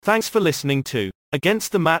Thanks for listening to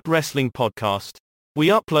Against the Mat Wrestling Podcast. We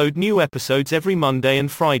upload new episodes every Monday and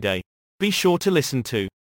Friday. Be sure to listen to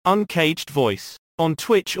Uncaged Voice on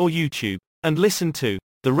Twitch or YouTube, and listen to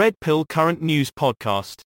the Red Pill Current News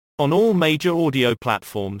Podcast on all major audio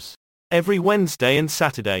platforms every Wednesday and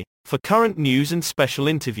Saturday for current news and special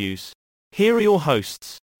interviews. Here are your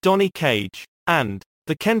hosts, Donnie Cage and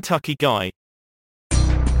the Kentucky Guy.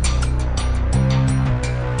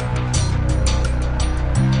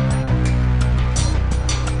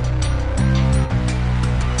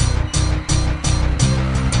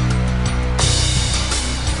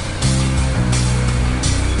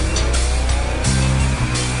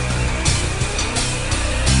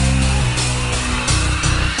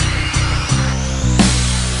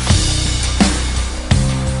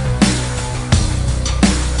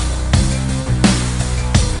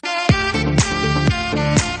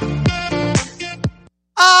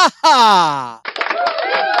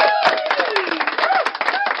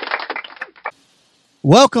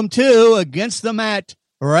 Welcome to Against the Mat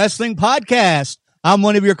Wrestling Podcast. I'm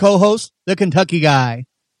one of your co-hosts, the Kentucky Guy.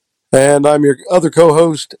 And I'm your other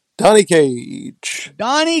co-host, Donnie Cage.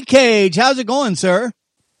 Donnie Cage, how's it going, sir?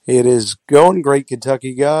 It is going great,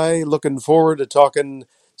 Kentucky Guy. Looking forward to talking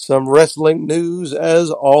some wrestling news as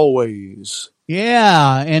always.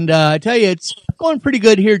 Yeah, and I tell you, it's going pretty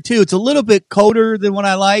good here, too. It's a little bit colder than what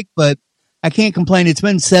I like, but I can't complain. It's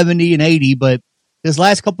been 70 and 80, but this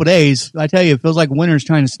last couple of days, I tell you, it feels like winter's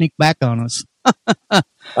trying to sneak back on us.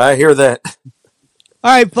 I hear that.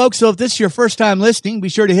 All right, folks, so if this is your first time listening, be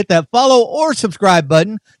sure to hit that follow or subscribe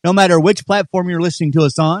button, no matter which platform you're listening to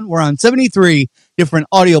us on. We're on 73 different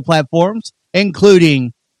audio platforms,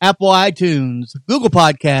 including Apple iTunes, Google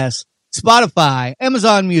Podcasts, Spotify,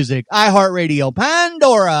 Amazon Music, iHeartRadio,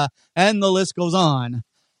 Pandora, and the list goes on.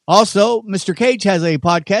 Also, Mr. Cage has a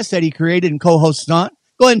podcast that he created and co-hosts on.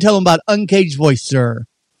 Go ahead and tell him about Uncaged Voice, sir.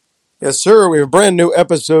 Yes, sir. We have a brand new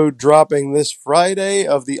episode dropping this Friday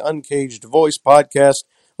of the Uncaged Voice podcast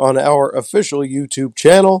on our official YouTube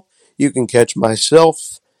channel. You can catch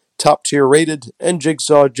myself, Top Tier Rated, and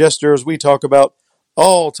Jigsaw Jester as we talk about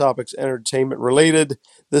all topics entertainment related.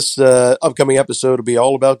 This upcoming episode will be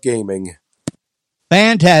all about gaming.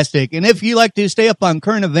 Fantastic. And if you like to stay up on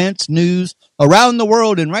current events, news around the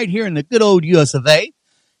world and right here in the good old US of A,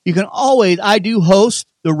 you can always, I do host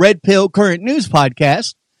the Red Pill Current News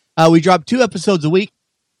Podcast. We drop 2 episodes a week,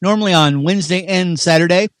 normally on Wednesday and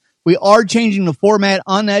Saturday. We are changing the format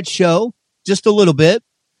on that show just a little bit.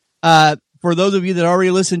 For those of you that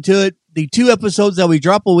already listened to it, the 2 episodes that we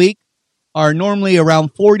drop a week are normally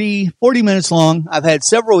around 40 minutes long. I've had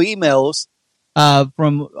several emails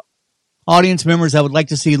from audience members that would like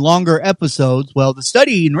to see longer episodes. Well, the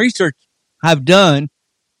study and research I've done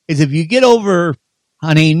is if you get over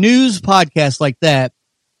on a news podcast like that,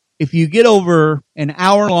 if you get over an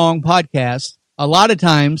hour-long podcast, a lot of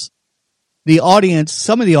times the audience,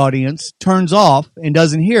 some of the audience, turns off and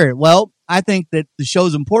doesn't hear it. Well, I think that the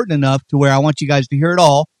show's important enough to where I want you guys to hear it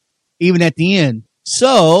all, even at the end.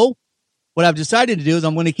 So what I've decided to do is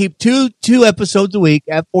I'm going to keep two episodes a week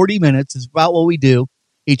at 40 minutes. It's about what we do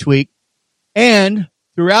each week. And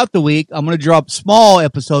throughout the week, I'm going to drop small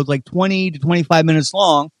episodes like 20 to 25 minutes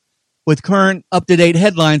long with current up-to-date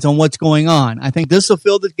headlines on what's going on. I think this will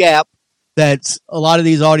fill the gap that a lot of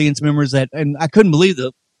these audience members and I couldn't believe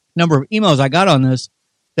the number of emails I got on this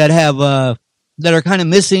that have, that are kind of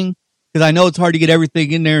missing because I know it's hard to get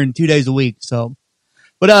everything in there in 2 days a week. So,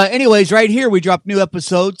 but anyways, right here, we drop new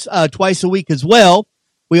episodes twice a week as well.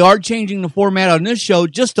 We are changing the format on this show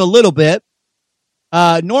just a little bit.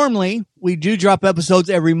 Normally, we do drop episodes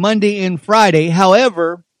every Monday and Friday.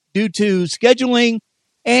 However, due to scheduling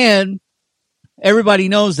and everybody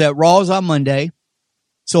knows that Raw is on Monday,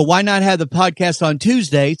 so why not have the podcast on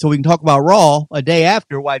Tuesday so we can talk about Raw a day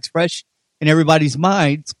after while it's fresh in everybody's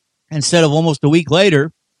minds instead of almost a week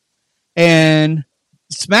later. And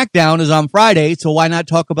SmackDown is on Friday, so why not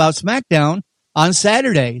talk about SmackDown on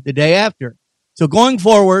Saturday, the day after? So going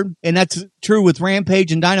forward, and that's true with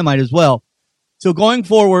Rampage and Dynamite as well. So going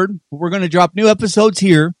forward, we're going to drop new episodes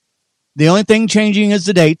here. The only thing changing is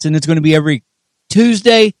the dates, and it's going to be every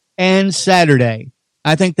Tuesday and Saturday.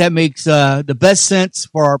 I think that makes the best sense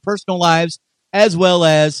for our personal lives as well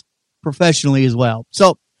as professionally as well.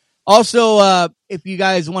 So also, if you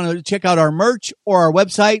guys want to check out our merch or our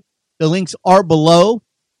website, the links are below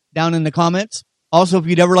down in the comments. Also, if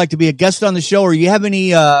you'd ever like to be a guest on the show or you have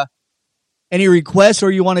any requests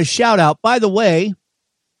or you want to shout out, by the way,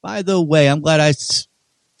 I'm glad I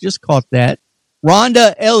just caught that.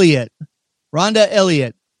 Rhonda Elliott.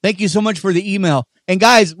 Thank you so much for the email. And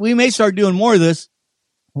guys, we may start doing more of this.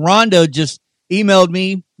 Rhonda just emailed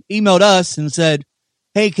me emailed us and said,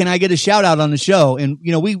 hey, can I get a shout out on the show? And,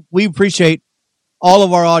 we appreciate all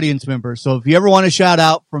of our audience members. So if you ever want a shout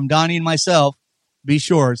out from Donnie and myself, be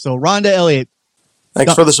sure. So Rhonda Elliott.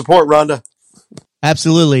 Thanks for the support, Rhonda.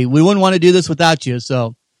 Absolutely. We wouldn't want to do this without you.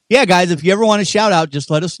 So yeah, guys, if you ever want a shout out,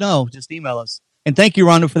 just let us know. Just email us. And thank you,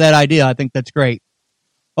 Rhonda, for that idea. I think that's great.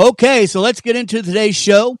 Okay, so let's get into today's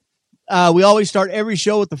show. We always start every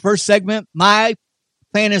show with the first segment, My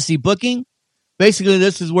Fantasy Booking. Basically,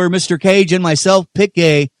 this is where Mr. Cage and myself pick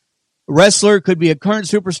a wrestler, could be a current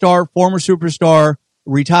superstar, former superstar,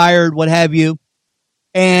 retired, what have you,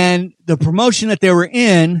 and the promotion that they were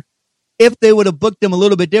in, if they would have booked them a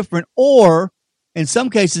little bit different, or in some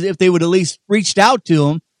cases, if they would at least reached out to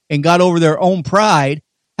them and got over their own pride,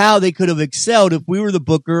 how they could have excelled if we were the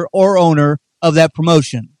booker or owner of that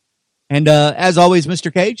promotion. And as always,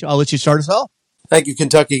 Mr. Cage, I'll let you start us off. Thank you,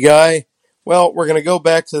 Kentucky Guy. Well, we're going to go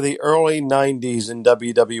back to the early 90s in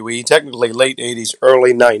WWE, technically late 80s,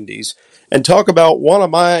 early 90s, and talk about one of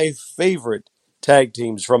my favorite tag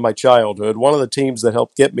teams from my childhood, one of the teams that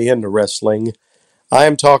helped get me into wrestling. I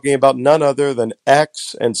am talking about none other than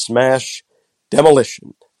Axe and Smash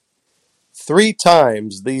Demolition. 3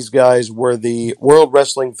 times these guys were the World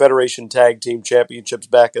Wrestling Federation Tag Team Championships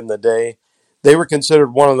back in the day. They were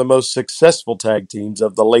considered one of the most successful tag teams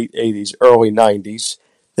of the late 80s, early 90s.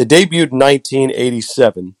 They debuted in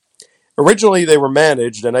 1987. Originally, they were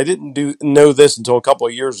managed, and I didn't know this until a couple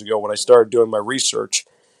of years ago when I started doing my research.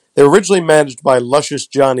 They were originally managed by Luscious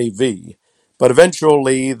Johnny V, but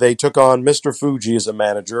eventually they took on Mr. Fuji as a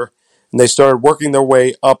manager, and they started working their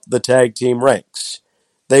way up the tag team ranks.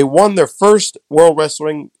 They won their first World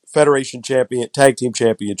Wrestling Federation Tag Team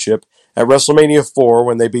Championship at WrestleMania 4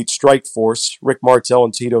 when they beat Strikeforce, Rick Martel,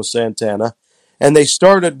 and Tito Santana, and they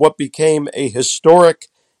started what became a historic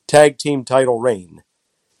tag team title reign.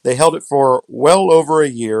 They held it for well over a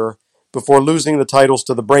year before losing the titles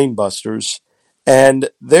to the Brainbusters, and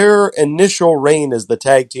their initial reign as the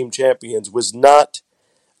tag team champions was not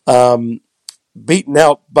beaten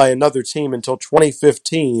out by another team until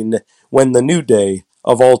 2015 when the New Day,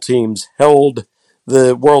 of all teams, held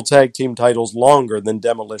the World Tag Team titles longer than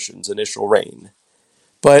Demolition's initial reign.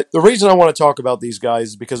 But the reason I want to talk about these guys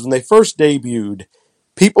is because when they first debuted,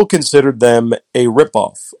 people considered them a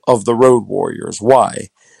ripoff of the Road Warriors. Why?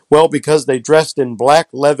 Well, because they dressed in black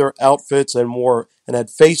leather outfits and had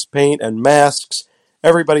face paint and masks.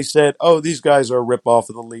 Everybody said, oh, these guys are a ripoff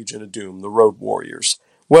of the Legion of Doom, the Road Warriors.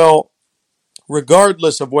 Well,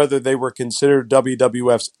 regardless of whether they were considered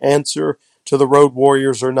WWF's answer to the Road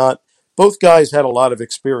Warriors or not, both guys had a lot of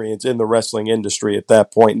experience in the wrestling industry at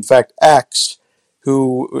that point. In fact, Axe,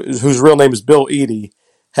 whose real name is Bill Eadie,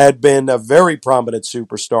 had been a very prominent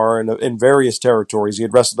superstar in various territories. He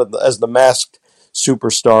had wrestled as the Masked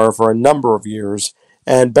Superstar for a number of years,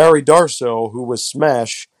 and Barry Darsow, who was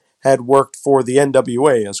Smash, had worked for the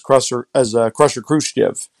NWA as Crusher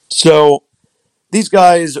Khrushchev. So these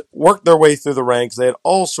guys worked their way through the ranks. They had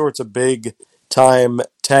all sorts of big-time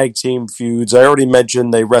tag team feuds. I already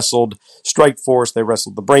mentioned they wrestled Strikeforce. They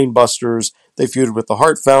wrestled the Brainbusters. They feuded with the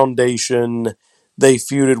Hart Foundation. They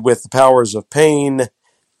feuded with the Powers of Pain.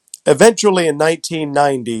 Eventually, in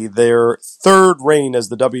 1990, their third reign as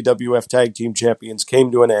the WWF Tag Team Champions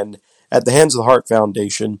came to an end at the hands of the Hart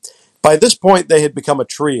Foundation. By this point, they had become a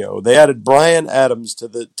trio. They added Brian Adams to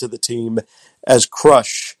the team as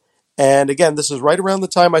Crush. And again, this is right around the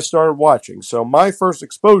time I started watching. So my first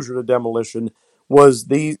exposure to Demolition was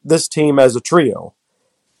this team as a trio.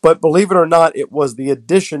 But believe it or not, it was the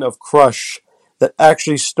addition of Crush that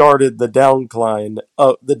actually started the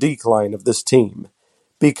decline of this team.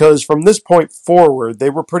 Because from this point forward, they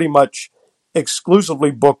were pretty much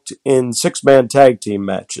exclusively booked in 6-man tag team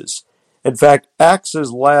matches. In fact,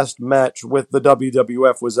 Axe's last match with the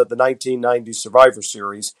WWF was at the 1990 Survivor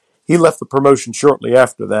Series. He left the promotion shortly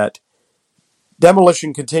after that.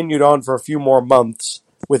 Demolition continued on for a few more months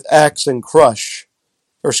with Axe and Crush,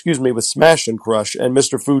 with Smash and Crush, and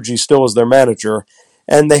Mr. Fuji still as their manager.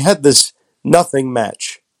 And they had this nothing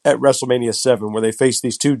match at WrestleMania 7 where they faced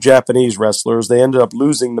these 2 Japanese wrestlers. They ended up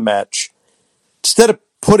losing the match. Instead of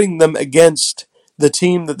putting them against the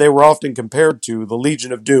team that they were often compared to, the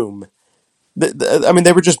Legion of Doom,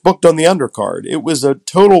 they were just booked on the undercard. It was a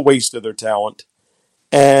total waste of their talent,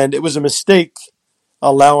 and it was a mistake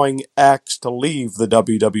allowing Axe to leave the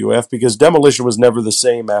WWF because Demolition was never the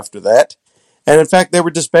same after that. And in fact, they were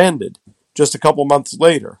disbanded just a couple months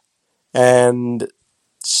later. And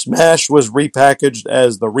Smash was repackaged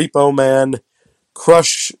as the Repo Man.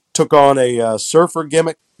 Crush took on a surfer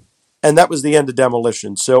gimmick. And that was the end of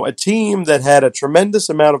Demolition. So a team that had a tremendous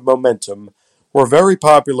amount of momentum, were very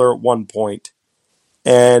popular at one point,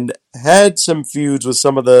 and had some feuds with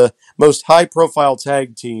some of the most high-profile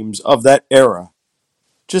tag teams of that era.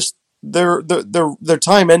 Just their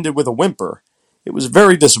time ended with a whimper. It was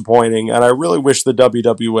very disappointing, and I really wish the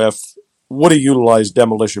WWF would have utilized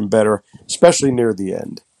Demolition better, especially near the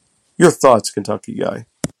end. Your thoughts, Kentucky guy?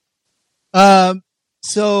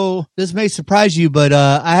 So this may surprise you, but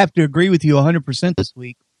I have to agree with you 100% this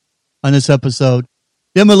week on this episode.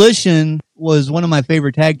 Demolition was one of my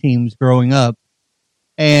favorite tag teams growing up,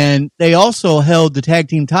 and they also held the tag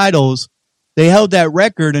team titles. They held that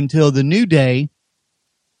record until the New Day,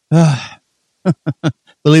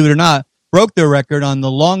 believe it or not, broke their record on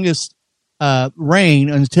the longest reign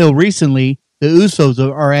until recently. The Usos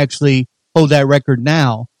are actually hold that record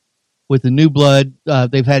now. With the New Blood,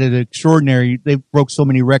 they've had an extraordinary. They've broke so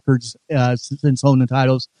many records since holding the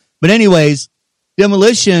titles. But anyways,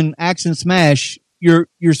 Demolition, Axe and Smash.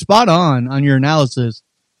 You're spot on your analysis.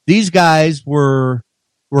 These guys were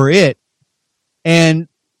it, and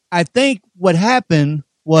I think what happened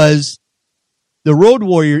was the Road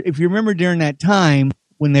Warrior. If you remember during that time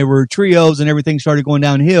when they were trios and everything started going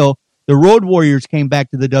downhill, the Road Warriors came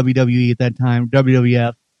back to the WWE at that time,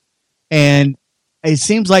 WWF, and it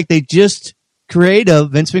seems like they just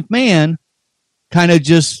creative Vince McMahon kind of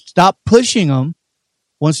just stopped pushing them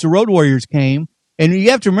once the Road Warriors came. And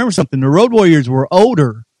you have to remember something. The Road Warriors were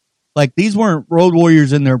older. Like, these weren't Road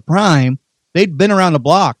Warriors in their prime. They'd been around the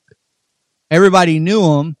block. Everybody knew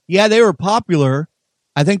them. Yeah, they were popular.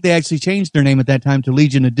 I think they actually changed their name at that time to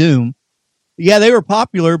Legion of Doom. Yeah, they were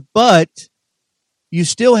popular, but you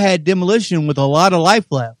still had Demolition with a lot of life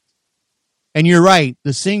left. And you're right.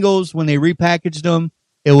 The singles, when they repackaged them,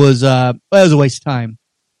 it was a waste of time.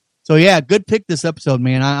 So yeah, good pick this episode,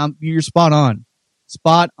 man. You're spot on.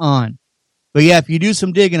 Spot on. But yeah, if you do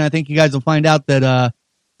some digging, I think you guys will find out that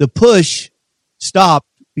the push stopped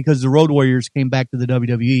because the Road Warriors came back to the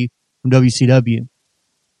WWE from WCW.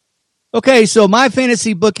 Okay, so my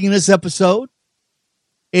fantasy booking this episode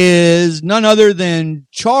is none other than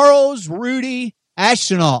Charles Rudy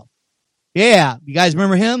Ashtonoff. Yeah, you guys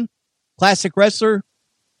remember him? Classic wrestler.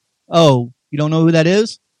 Oh, you don't know who that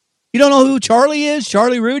is? You don't know who Charlie is?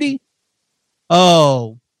 Charlie Rudy?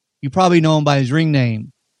 Oh, you probably know him by his ring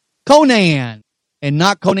name. Conan, and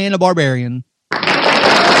not Conan the Barbarian.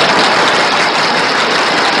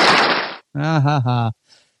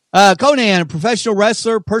 Conan, a professional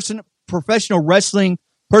wrestler, professional wrestling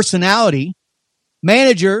personality,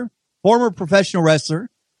 manager, former professional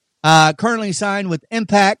wrestler, currently signed with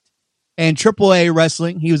Impact and AAA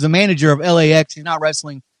Wrestling. He was a manager of LAX. He's not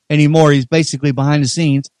wrestling anymore. He's basically behind the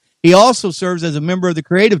scenes. He also serves as a member of the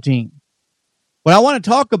creative team. What I want to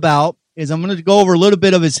talk about is I'm going to go over a little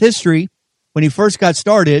bit of his history when he first got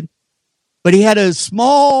started, but he had a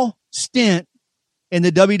small stint in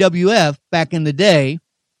the WWF back in the day,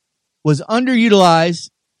 was underutilized,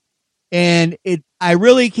 and I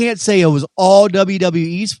really can't say it was all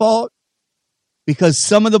WWE's fault because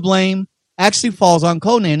some of the blame actually falls on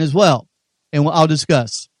Conan as well, and I'll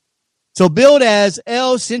discuss. So billed as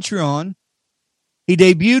El Centurion, he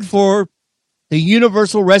debuted for the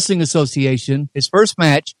Universal Wrestling Association, his first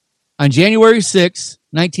match, on January 6,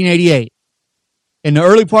 1988. In the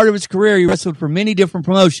early part of his career, he wrestled for many different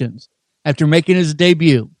promotions after making his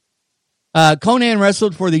debut. Conan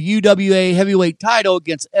wrestled for the UWA heavyweight title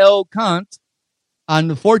against El Kant on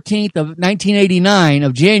the 14th of 1989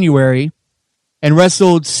 of January and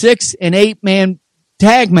wrestled 6 and 8-man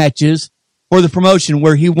tag matches for the promotion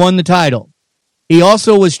where he won the title. He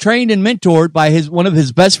also was trained and mentored by one of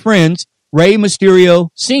his best friends, Rey Mysterio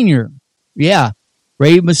Sr. Yeah,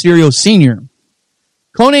 Rey Mysterio Sr.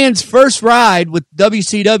 Conan's first ride with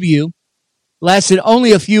WCW lasted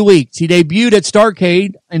only a few weeks. He debuted at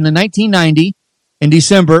Starrcade in the 1990 in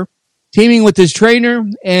December, teaming with his trainer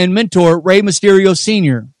and mentor, Rey Mysterio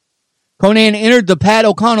Sr. Conan entered the Pat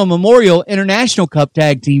O'Connell Memorial International Cup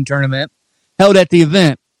Tag Team Tournament held at the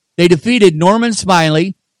event. They defeated Norman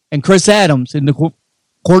Smiley and Chris Adams in the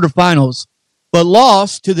quarterfinals, but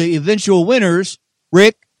lost to the eventual winners,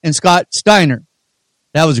 Rick and Scott Steiner.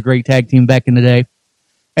 That was a great tag team back in the day.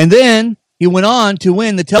 And then he went on to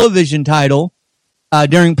win the television title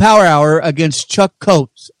during Power Hour against Chuck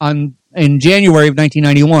Coates in January of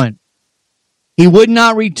 1991. He would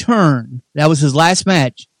not return. That was his last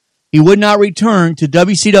match. He would not return to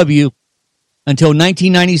WCW until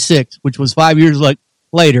 1996, which was 5 years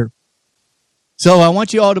later. So I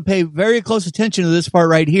want you all to pay very close attention to this part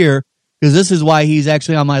right here, because this is why he's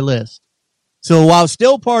actually on my list. So while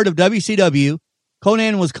still part of WCW,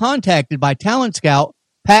 Conan was contacted by talent scout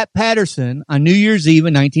Pat Patterson on New Year's Eve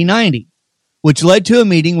in 1990, which led to a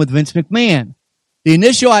meeting with Vince McMahon. The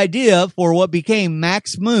initial idea for what became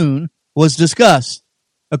Max Moon was discussed.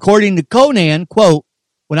 According to Conan, quote,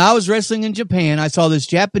 "When I was wrestling in Japan, I saw this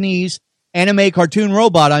Japanese anime cartoon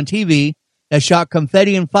robot on TV that shot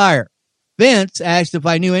confetti and fire. Vince asked if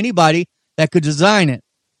I knew anybody that could design it.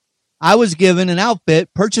 I was given an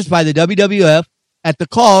outfit purchased by the WWF at the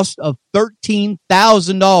cost of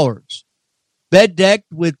 $13,000. Bed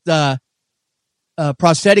decked with a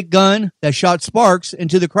prosthetic gun that shot sparks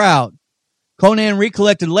into the crowd. Conan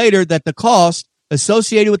recollected later that the cost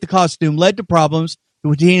associated with the costume led to problems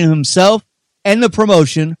between himself and the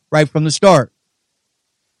promotion right from the start.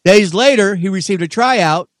 Days later, he received a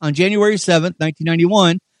tryout on January 7th,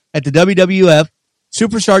 1991 at the WWF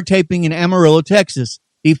Superstar taping in Amarillo, Texas,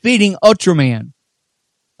 defeating Ultraman.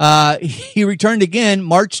 He returned again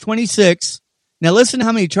March 26th. Now listen to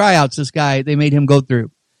how many tryouts they made him go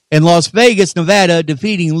through. In Las Vegas, Nevada,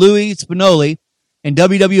 defeating Louis Spinelli in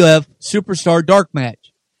WWF Superstar Dark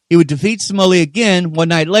Match. He would defeat Spinelli again one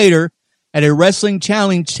night later at a Wrestling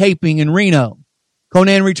Challenge taping in Reno.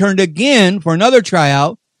 Conan returned again for another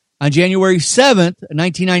tryout on January 7th,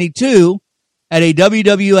 1992 at a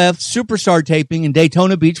WWF Superstar taping in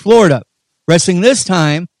Daytona Beach, Florida. Wrestling this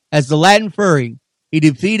time as the Latin Fury. He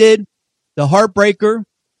defeated the Heartbreaker.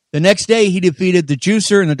 The next day, he defeated the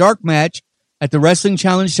Juicer in the dark match at the Wrestling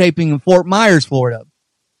Challenge taping in Fort Myers, Florida.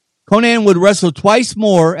 Conan would wrestle twice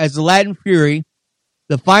more as the Latin Fury,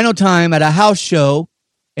 the final time at a house show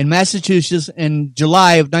in Massachusetts in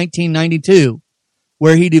July of 1992,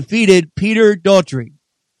 where he defeated Peter Daughtry.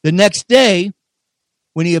 The next day,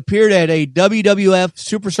 when he appeared at a WWF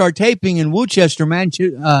Superstar taping in Worcester,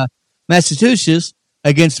 Massachusetts,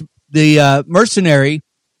 against the Mercenary,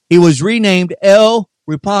 he was renamed El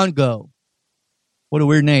Ripongo. What a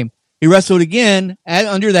weird name. He wrestled again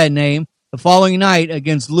under that name the following night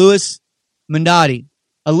against Louis Mendotti.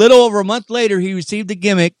 A little over a month later, he received the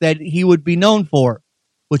gimmick that he would be known for,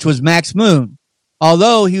 which was Max Moon.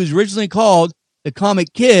 Although he was originally called the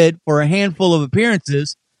Comic Kid for a handful of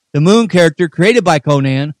appearances, the Moon character created by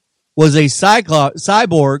Conan was a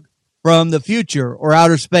cyborg from the future or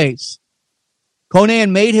outer space.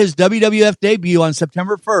 Conan made his WWF debut on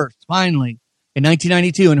September 1st, finally, in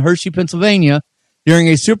 1992 in Hershey, Pennsylvania, during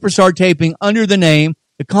a Superstar taping under the name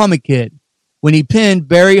The Comic Kid, when he pinned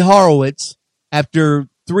Barry Horowitz. After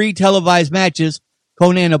 3 televised matches,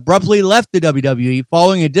 Conan abruptly left the WWE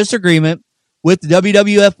following a disagreement with the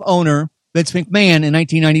WWF owner, Vince McMahon, in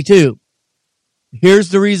 1992. Here's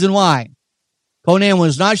the reason why. Conan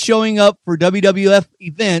was not showing up for WWF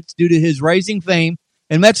events due to his rising fame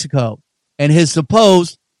in Mexico and his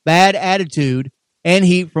supposed bad attitude and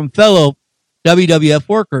heat from fellow WWF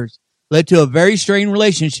workers led to a very strained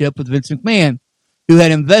relationship with Vince McMahon, who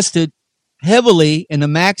had invested heavily in the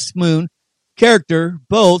Max Moon character,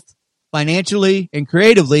 both financially and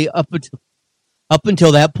creatively up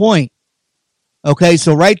until that point. Okay,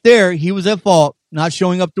 so right there, he was at fault, not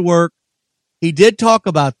showing up to work. He did talk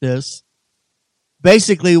about this.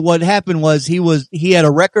 Basically, what happened was he had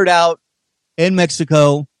a record out in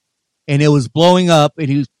Mexico, and it was blowing up,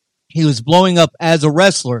 and he was blowing up as a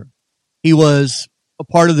wrestler. He was a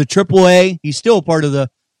part of the AAA. He's still a part of the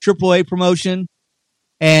AAA promotion.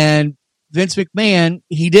 And Vince McMahon,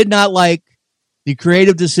 he did not like the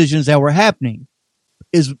creative decisions that were happening,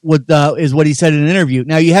 is what he said in an interview.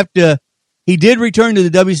 Now, he did return to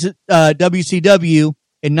the WCW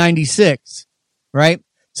in 96, right?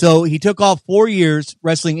 So he took off 4 years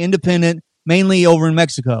wrestling independent, mainly over in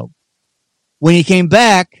Mexico. When he came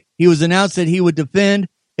back, he was announced that he would defend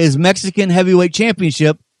his Mexican Heavyweight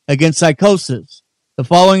Championship against Psychosis the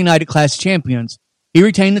following night at Clash Champions. He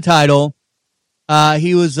retained the title.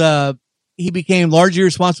 He became largely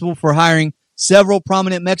responsible for hiring several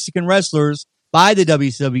prominent Mexican wrestlers by the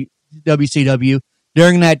WCW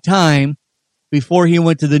during that time before he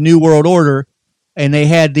went to the New World Order, and they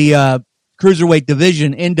had the cruiserweight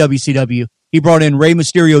division in WCW. He brought in Rey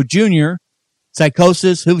Mysterio Jr.,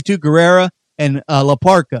 Psychosis, Juventud Guerrera, and La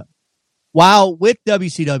Parca. While with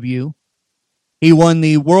WCW, he won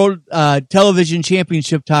the World Television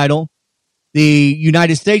Championship title, the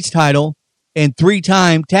United States title, and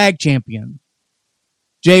 3-time tag champion.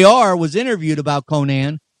 JR was interviewed about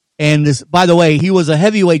Conan, and this, by the way, he was a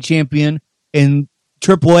heavyweight champion in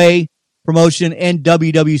AAA promotion and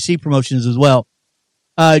WWC promotions as well.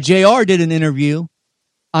 JR did an interview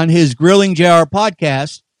on his Grilling JR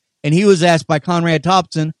podcast, and he was asked by Conrad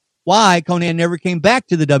Thompson why Conan never came back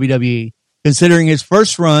to the WWE, considering his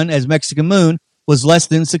first run as Mexican Moon was less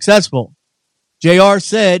than successful. JR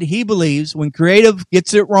said he believes when creative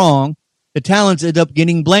gets it wrong, the talents end up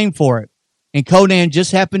getting blamed for it, and Conan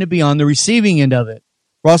just happened to be on the receiving end of it.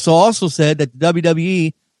 Russell also said that the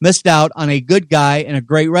WWE missed out on a good guy and a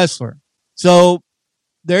great wrestler. So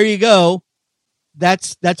there you go.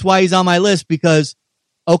 That's why he's on my list, because,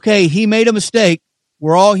 okay, he made a mistake.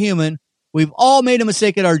 We're all human. We've all made a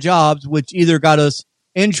mistake at our jobs, which either got us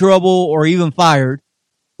in trouble or even fired.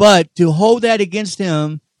 But to hold that against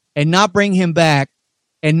him and not bring him back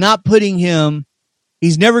and not putting him,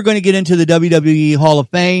 he's never going to get into the WWE Hall of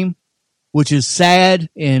Fame, which is sad,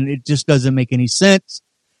 and it just doesn't make any sense.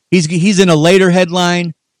 He's in a later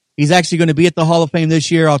headline. He's actually going to be at the Hall of Fame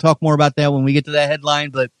this year. I'll talk more about that when we get to that headline,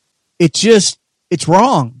 but it's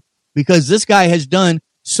wrong, because this guy has done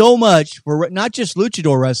so much for not just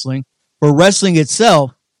luchador wrestling, for wrestling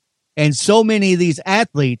itself, and so many of these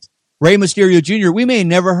athletes. Rey Mysterio Jr., we may have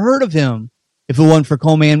never heard of him if it wasn't for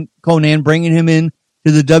Conan bringing him in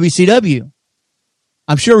to the WCW.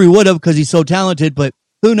 I'm sure we would have, because he's so talented, but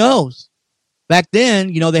who knows? Back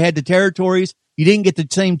then, they had the territories. You didn't get the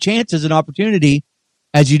same chances and opportunity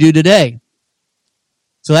as you do today.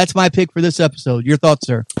 So that's my pick for this episode. Your thoughts,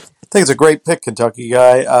 sir? I think it's a great pick, Kentucky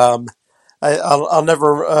guy. I'll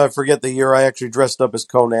never forget the year I actually dressed up as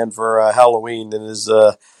Conan for Halloween in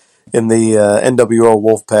the NWO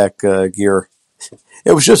Wolfpack gear.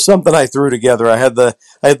 It was just something I threw together. I had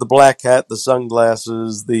the black hat, the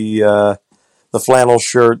sunglasses, the flannel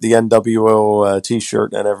shirt, the NWO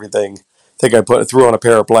T-shirt, and everything. I think I threw on a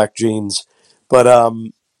pair of black jeans. But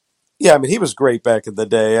yeah, I mean, he was great back in the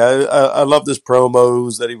day. I loved his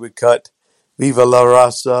promos that he would cut. Viva la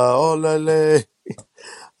raza, olale.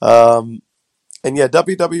 And yeah,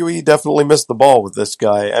 WWE definitely missed the ball with this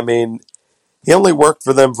guy. I mean, he only worked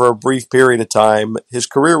for them for a brief period of time. His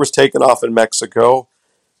career was taken off in Mexico.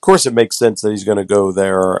 Of course, it makes sense that he's going to go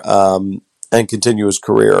there and continue his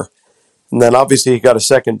career. And then obviously he got a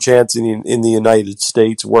second chance in the United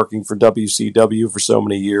States working for WCW for so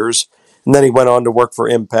many years. And then he went on to work for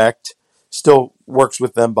Impact. Still works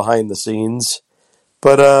with them behind the scenes.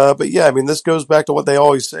 But yeah, I mean, this goes back to what they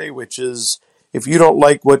always say, which is, if you don't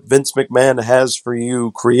like what Vince McMahon has for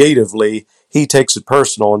you creatively, he takes it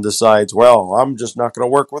personal and decides, well, I'm just not going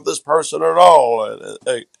to work with this person at all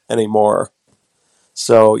anymore.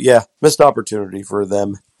 So, yeah, missed opportunity for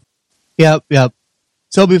them. Yep.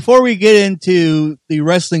 So before we get into the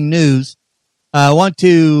wrestling news, I want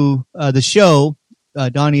to, the show,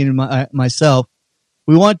 Donnie and myself,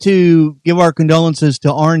 we want to give our condolences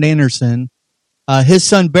to Arn Anderson. His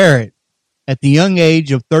son Barrett, at the young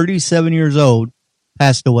age of 37 years old,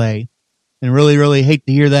 passed away. And really, really hate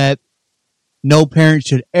to hear that. No parent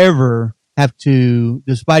should ever have to,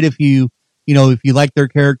 despite if you like their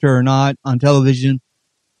character or not on television,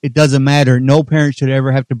 it doesn't matter. No parent should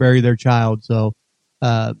ever have to bury their child. So,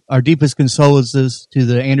 our deepest condolences to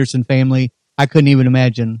the Anderson family. I couldn't even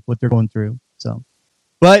imagine what they're going through. So,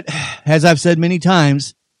 but as I've said many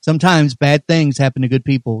times, sometimes bad things happen to good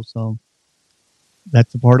people. So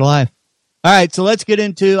that's a part of life. All right, so let's get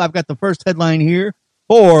into, I've got the first headline here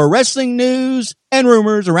for wrestling news and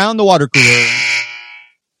rumors around the water cooler.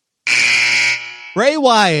 Bray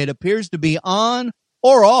Wyatt appears to be on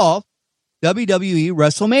or off WWE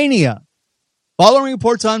WrestleMania. Following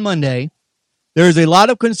reports on Monday, there is a lot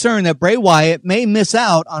of concern that Bray Wyatt may miss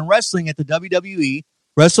out on wrestling at the WWE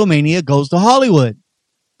WrestleMania Goes to Hollywood.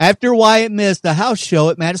 After Wyatt missed the house show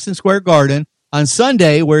at Madison Square Garden on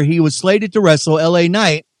Sunday, where he was slated to wrestle LA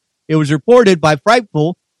Knight, it was reported by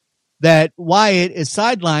Fightful that Wyatt is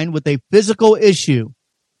sidelined with a physical issue.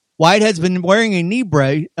 Wyatt has been wearing a knee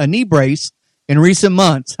brace in recent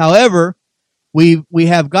months. However, we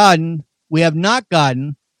have not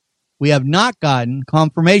gotten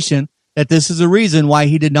confirmation that this is the reason why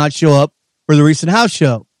he did not show up for the recent house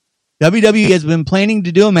show. WWE has been planning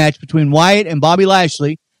to do a match between Wyatt and Bobby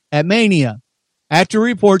Lashley at Mania. After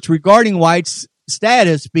reports regarding Wyatt's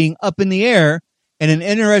status being up in the air and an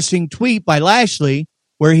interesting tweet by Lashley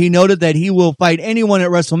where he noted that he will fight anyone at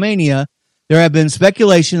WrestleMania, there have been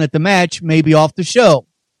speculation that the match may be off the show.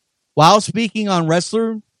 While speaking on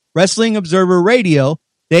Wrestling Observer Radio,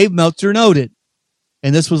 Dave Meltzer noted,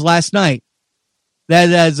 and this was last night, that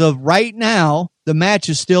as of right now, the match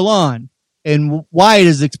is still on, and Wyatt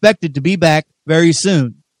is expected to be back very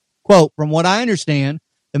soon. Quote, from what I understand,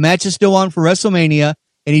 the match is still on for WrestleMania,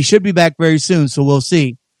 and he should be back very soon, so we'll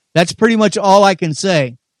see. That's pretty much all I can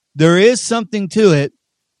say. There is something to it,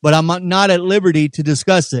 but I'm not at liberty to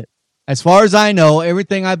discuss it. As far as I know,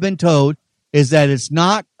 everything I've been told is that it's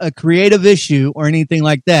not a creative issue or anything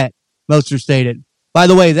like that, Meltzer stated. By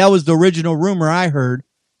the way, that was the original rumor I heard,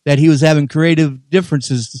 that he was having creative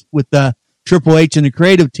differences with the Triple H and the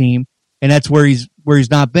creative team, and that's where he's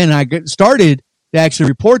not been. And I started to actually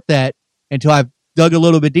report that until I dug a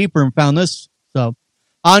little bit deeper and found this. So,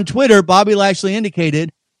 On Twitter, Bobby Lashley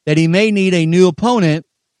indicated that he may need a new opponent,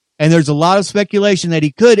 and there's a lot of speculation that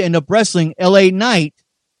he could end up wrestling LA Knight.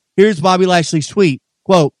 Here's Bobby Lashley's tweet,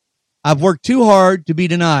 quote, "I've worked too hard to be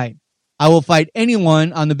denied. I will fight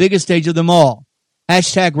anyone on the biggest stage of them all.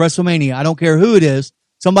 Hashtag WrestleMania. I don't care who it is.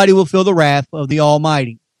 Somebody will feel the wrath of the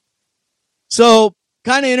Almighty." So,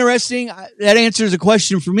 kind of interesting. That answers a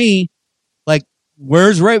question for me. Like,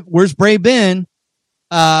 where's Bray been?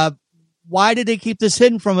 Why did they keep this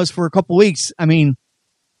hidden from us for a couple weeks? I mean,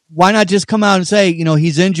 why not just come out and say,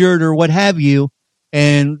 he's injured or what have you,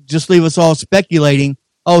 and just leave us all speculating?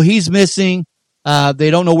 Oh, he's missing.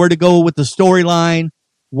 They don't know where to go with the storyline.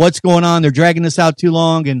 What's going on? They're dragging this out too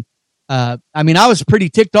long. And, I was pretty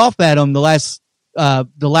ticked off at him the last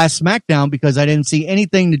SmackDown because I didn't see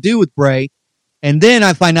anything to do with Bray. And then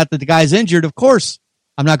I find out that the guy's injured. Of course,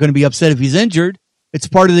 I'm not going to be upset if he's injured. It's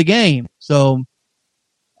part of the game. So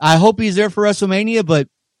I hope he's there for WrestleMania, but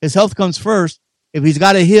his health comes first. If he's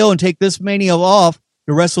got to heal and take this Mania off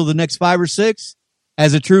to wrestle the next 5 or 6,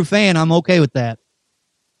 as a true fan, I'm okay with that.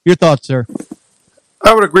 Your thoughts, sir?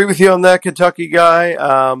 I would agree with you on that, Kentucky guy.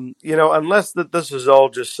 Unless that this is all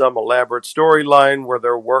just some elaborate storyline where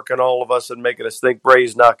they're working all of us and making us think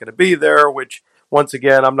Bray's not going to be there, which, once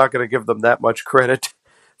again, I'm not going to give them that much credit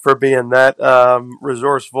for being that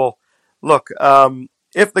resourceful. Look,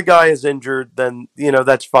 if the guy is injured, then,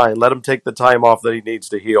 that's fine. Let him take the time off that he needs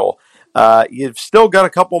to heal. You've still got a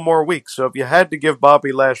couple more weeks, so if you had to give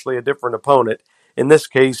Bobby Lashley a different opponent, in this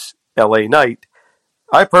case, LA Knight,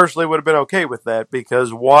 I personally would have been okay with that,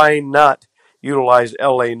 because why not utilize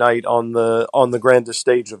LA Knight on the grandest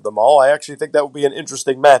stage of them all? I actually think that would be an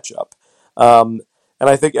interesting matchup. And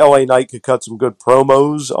I think LA Knight could cut some good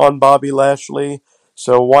promos on Bobby Lashley,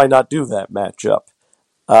 so why not do that matchup?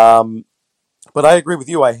 But I agree with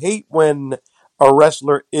you. I hate when a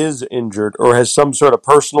wrestler is injured or has some sort of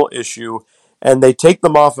personal issue and they take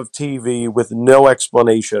them off of TV with no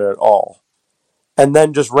explanation at all. And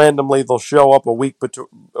then just randomly they'll show up a week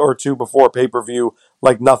or two before pay-per-view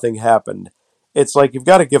like nothing happened. It's like, you've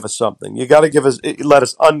got to give us something. You got to let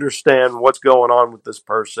us understand what's going on with this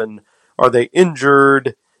person. Are they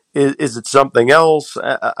injured? Is it something else?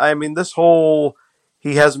 I mean, this whole,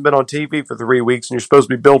 he hasn't been on TV for 3 weeks and you're supposed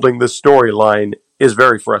to be building this storyline is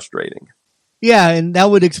very frustrating. Yeah, and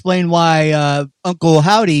that would explain why Uncle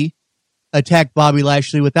Howdy attacked Bobby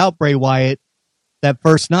Lashley without Bray Wyatt that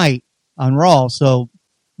first night on Raw. So,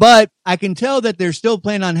 but I can tell that they're still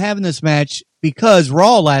planning on having this match because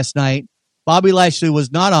Raw last night, Bobby Lashley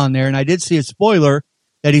was not on there, and I did see a spoiler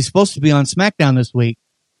that he's supposed to be on SmackDown this week.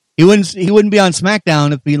 He wouldn't be on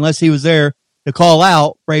SmackDown unless he was there to call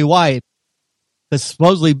out Bray Wyatt, because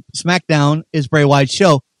supposedly SmackDown is Bray Wyatt's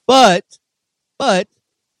show. But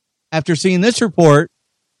after seeing this report,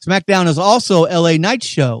 SmackDown is also LA Knight's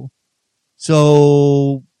show.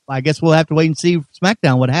 So I guess we'll have to wait and see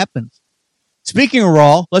SmackDown what happens. Speaking of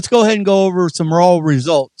Raw, let's go ahead and go over some Raw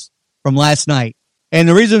results from last night. And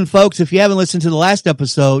the reason, folks, if you haven't listened to the last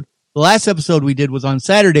episode we did was on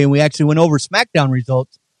Saturday, and we actually went over SmackDown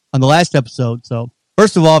results on the last episode. So,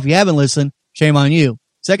 first of all, if you haven't listened, shame on you.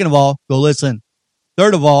 Second of all, go listen.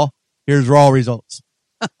 Third of all, here's Raw results.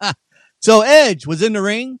 So, Edge was in the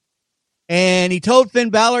ring, and he told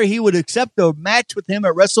Finn Balor he would accept a match with him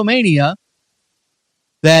at WrestleMania,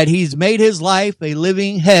 that he's made his life a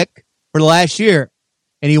living heck for the last year.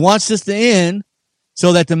 And he wants this to end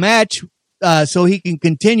so that the match, so he can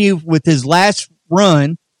continue with his last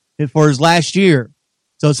run for his last year.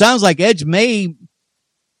 So it sounds like Edge he may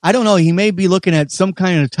be looking at some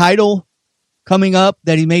kind of title coming up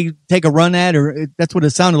that he may take a run at, or that's what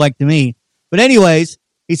it sounded like to me. But anyways,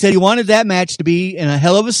 he said he wanted that match to be in a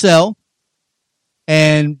Hell of a Cell,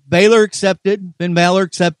 and Finn Balor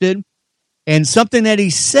accepted, and something that he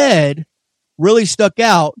said really stuck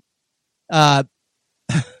out.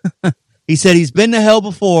 He said he's been to hell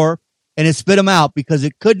before and it spit him out because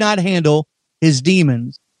it could not handle his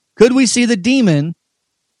demons. Could we see the demon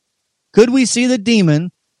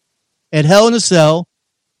at Hell in a Cell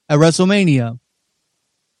at WrestleMania?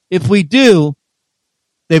 If we do,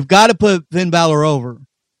 they've got to put Finn Balor over.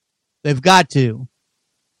 They've got to.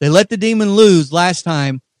 They let the demon lose last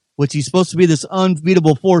time, which he's supposed to be this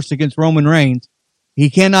unbeatable force against Roman Reigns. He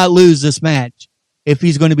cannot lose this match if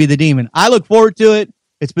he's going to be the demon. I look forward to it.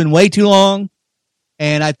 It's been way too long,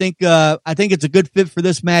 and I think it's a good fit for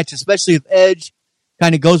this match, especially if Edge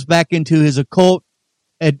kind of goes back into his occult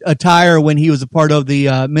attire when he was a part of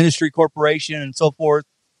the Ministry Corporation and so forth.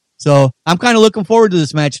 So I'm kind of looking forward to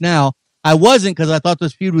this match now. I wasn't, because I thought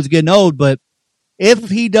this feud was getting old, but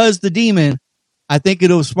if he does the demon, I think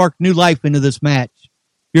it'll spark new life into this match.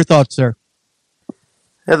 Your thoughts, sir?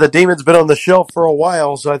 Yeah, the Demon's been on the shelf for a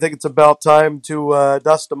while, so I think it's about time to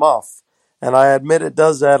dust him off. And I admit it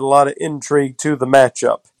does add a lot of intrigue to the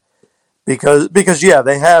matchup because yeah,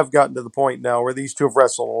 they have gotten to the point now where these two have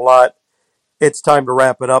wrestled a lot. It's time to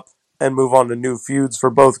wrap it up and move on to new feuds for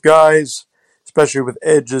both guys, especially with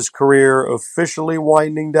Edge's career officially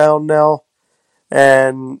winding down now.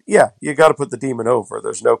 And yeah, you got to put the Demon over.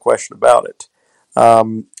 There's no question about it.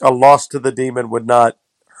 A loss to the Demon would not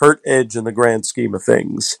hurt Edge in the grand scheme of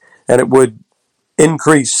things, and it would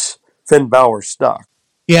increase Finn Balor's stock.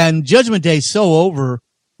 Yeah, and Judgment Day's so over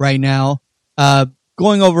right now.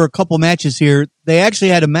 Going over a couple matches here, they actually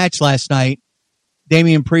had a match last night.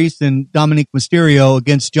 Damian Priest and Dominic Mysterio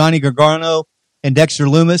against Johnny Gargano and Dexter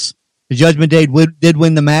Lumis. The Judgment Day did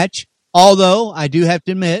win the match. Although, I do have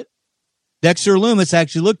to admit, Dexter Lumis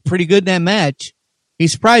actually looked pretty good in that match. He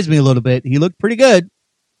surprised me a little bit. He looked pretty good.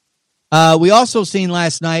 We also seen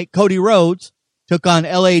last night, Cody Rhodes took on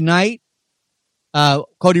LA Knight.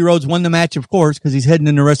 Cody Rhodes won the match, of course, because he's heading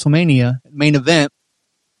into WrestleMania main event.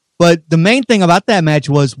 But the main thing about that match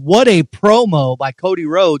was what a promo by Cody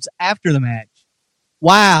Rhodes after the match.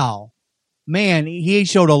 Wow. Man, he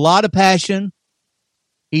showed a lot of passion.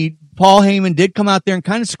 Paul Heyman did come out there and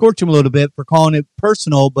kind of scorch him a little bit for calling it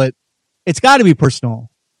personal, but it's got to be personal.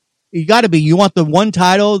 You got to be. You want the one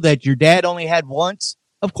title that your dad only had once?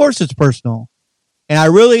 Of course it's personal. And I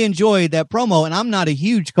really enjoyed that promo, and I'm not a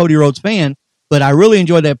huge Cody Rhodes fan, but I really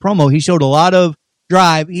enjoyed that promo. He showed a lot of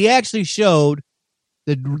drive. He actually showed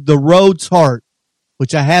the Rhodes heart,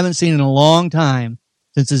 which I haven't seen in a long time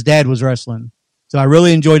since his dad was wrestling. So I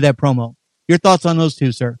really enjoyed that promo. Your thoughts on those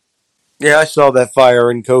two, sir? Yeah, I saw that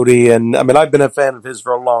fire in Cody, and I mean, I've been a fan of his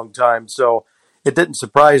for a long time, so it didn't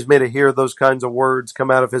surprise me to hear those kinds of words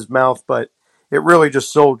come out of his mouth, but it really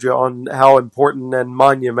just sold you on how important and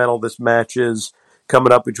monumental this match is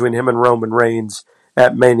coming up between him and Roman Reigns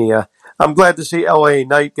at Mania. I'm glad to see LA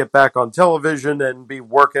Knight get back on television and be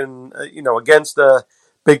working, against a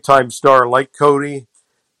big time star like Cody,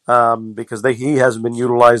 because he hasn't been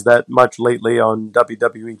utilized that much lately on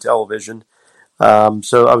WWE television.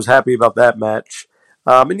 So I was happy about that match.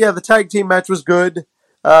 And yeah, the tag team match was good.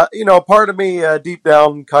 Part of me deep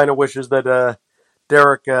down kind of wishes that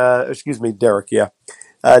Dexter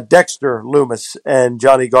Lumis and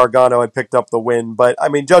Johnny Gargano had picked up the win. But I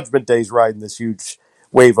mean, Judgment Day's riding this huge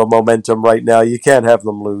wave of momentum right now. You can't have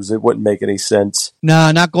them lose. It wouldn't make any sense.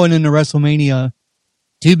 Nah, not going into WrestleMania.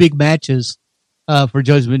 Two big matches for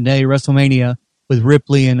Judgment Day, WrestleMania with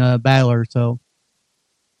Ripley and Balor. So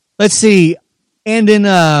let's see. And in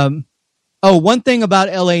one thing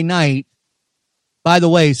about LA Knight, by the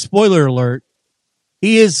way, spoiler alert,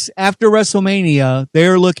 he is after WrestleMania,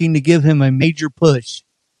 they're looking to give him a major push.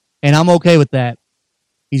 And I'm okay with that.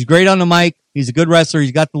 He's great on the mic, he's a good wrestler,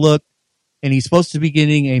 he's got the look, and he's supposed to be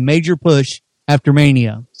getting a major push after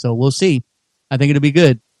Mania. So we'll see. I think it'll be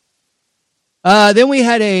good. Then we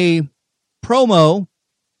had a promo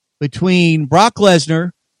between Brock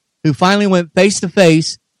Lesnar, who finally went face to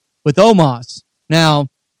face with Omos. Now,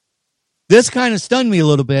 this kind of stunned me a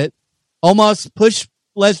little bit. Omos pushed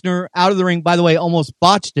Lesnar out of the ring. By the way, almost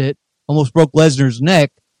botched it. Almost broke Lesnar's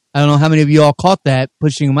neck. I don't know how many of you all caught that,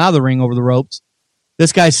 pushing him out of the ring over the ropes.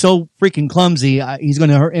 This guy's so freaking clumsy. He's going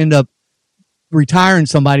to end up retiring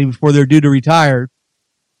somebody before they're due to retire.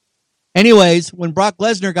 Anyways, when Brock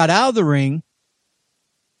Lesnar got out of the ring,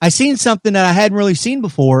 I seen something that I hadn't really seen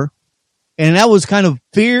before, and that was kind of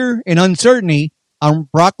fear and uncertainty on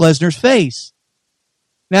Brock Lesnar's face.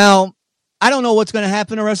 Now, I don't know what's going to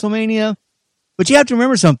happen at WrestleMania, but you have to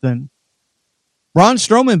remember something. Braun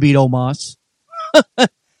Strowman beat Omos.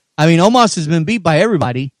 I mean, Omos has been beat by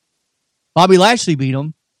everybody. Bobby Lashley beat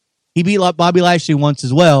him. He beat Bobby Lashley once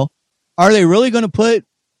as well. Are they really going to put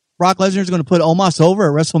Brock Lesnar's going to put Omos over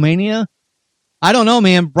at WrestleMania? I don't know,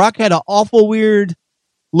 man. Brock had an awful weird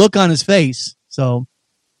look on his face. So,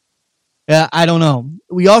 yeah, I don't know.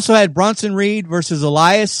 We also had Bronson Reed versus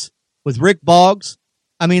Elias with Rick Boggs.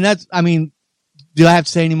 Do I have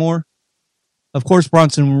to say any more? Of course,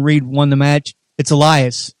 Bronson Reed won the match. It's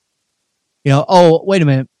Elias. Wait a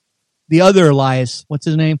minute. The other Elias, what's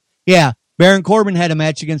his name? Yeah, Baron Corbin had a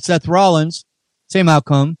match against Seth Rollins. Same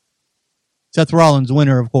outcome. Seth Rollins,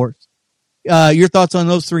 winner, of course. Your thoughts on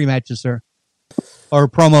those three matches, sir? Or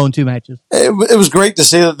promo in two matches? It was great to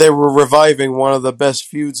see that they were reviving one of the best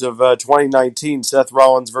feuds of 2019, Seth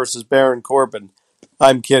Rollins versus Baron Corbin.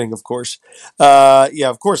 I'm kidding, of course.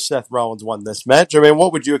 Of course Seth Rollins won this match. I mean,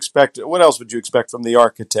 what would you expect? What else would you expect from the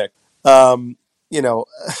Architect?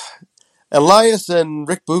 Elias and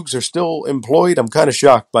Rick Boogs are still employed. I'm kind of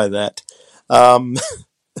shocked by that.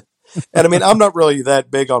 And I mean, I'm not really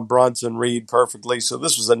that big on Bronson Reed perfectly, so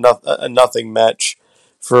this was a nothing match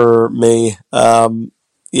for me.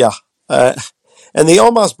 Yeah. Uh, and the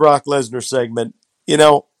Omos Brock Lesnar segment, you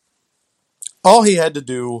know, all he had to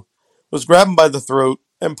do was grab him by the throat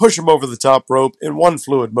and push him over the top rope in one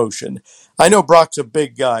fluid motion. I know Brock's a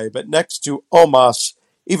big guy, but next to Omos,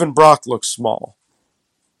 even Brock looks small.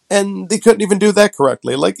 And they couldn't even do that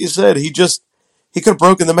correctly. Like you said, he could have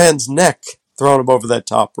broken the man's neck throwing him over that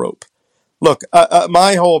top rope. Look,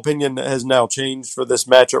 my whole opinion has now changed for this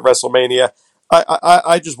match at WrestleMania.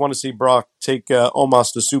 I just want to see Brock take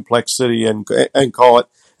Omos to Suplex City and call it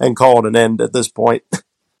an end at this point.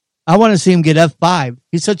 I want to see him get F5.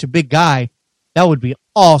 He's such a big guy. That would be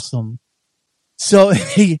awesome. So,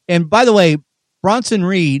 and by the way, Bronson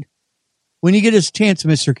Reed, when you get his chance,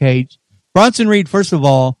 Mr. Cage, Bronson Reed, first of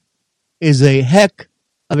all, is a heck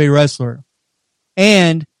of a wrestler.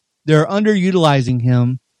 And they're underutilizing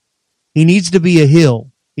him. He needs to be a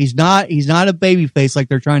heel. He's not a baby face like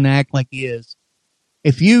they're trying to act like he is.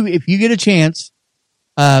 If you get a chance,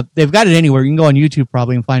 they've got it anywhere. You can go on YouTube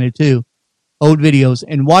probably and find it too. Old videos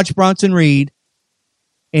and watch Bronson Reed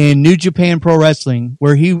in New Japan Pro Wrestling,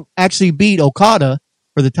 where he actually beat Okada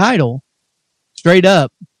for the title straight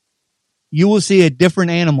up. You will see a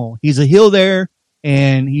different animal. He's a heel there,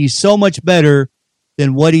 and he's so much better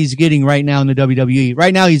than what he's getting right now in the WWE.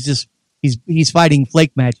 Right now, he's fighting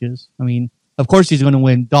flake matches. I mean, of course he's going to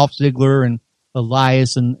win Dolph Ziggler and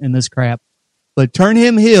Elias and this crap, but turn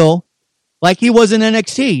him heel like he was in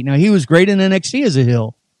NXT. Now, he was great in NXT as a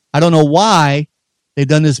heel. I don't know why they've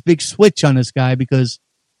done this big switch on this guy, because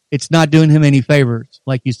it's not doing him any favors,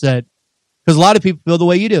 like you said. Because a lot of people feel the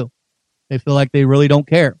way you do. They feel like they really don't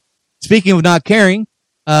care. Speaking of not caring,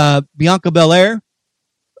 Bianca Belair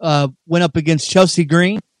went up against Chelsea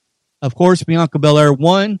Green. Of course, Bianca Belair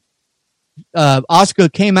won.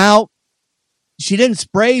 Asuka came out. She didn't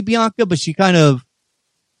spray Bianca, but she kind of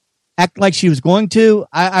acted like she was going to.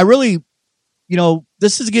 I really,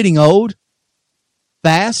 this is getting old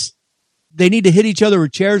fast. They need to hit each other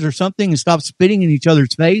with chairs or something and stop spitting in each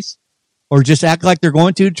other's face, or just act like they're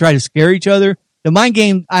going to try to scare each other. The mind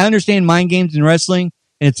game, I understand mind games in wrestling,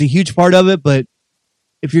 and it's a huge part of it, but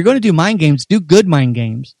if you're going to do mind games, do good mind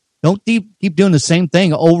games. Don't keep doing the same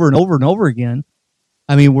thing over and over and over again.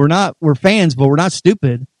 I mean, we're fans, but we're not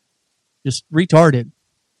stupid. Just retarded.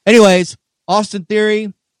 Anyways, Austin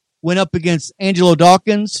Theory went up against Angelo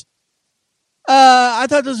Dawkins. I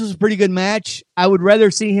thought this was a pretty good match. I would rather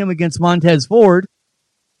see him against Montez Ford,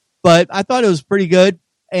 but I thought it was pretty good.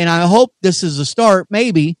 And I hope this is the start,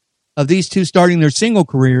 maybe, of these two starting their single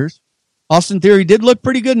careers. Austin Theory did look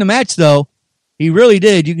pretty good in the match, though. He really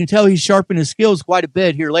did. You can tell he's sharpened his skills quite a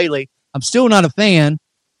bit here lately. I'm still not a fan,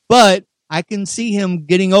 but I can see him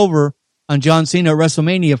getting over on John Cena at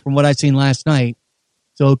WrestleMania from what I've seen last night.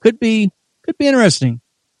 So it could be interesting.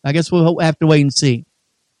 I guess we'll have to wait and see.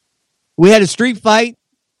 We had a street fight,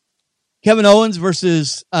 Kevin Owens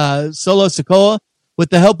versus Solo Sikoa, with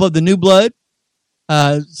the help of the New Blood.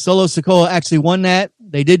 Solo Sikoa actually won that.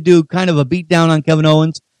 They did do kind of a beatdown on Kevin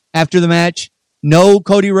Owens after the match. No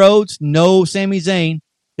Cody Rhodes, no Sami Zayn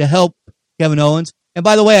to help Kevin Owens. And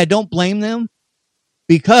by the way, I don't blame them,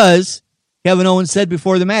 because Kevin Owens said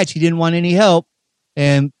before the match he didn't want any help.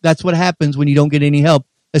 And that's what happens when you don't get any help,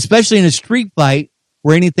 especially in a street fight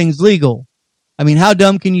where anything's legal. I mean, how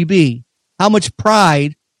dumb can you be? How much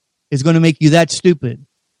pride is going to make you that stupid?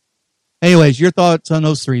 Anyways, your thoughts on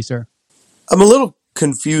those three, sir? I'm a little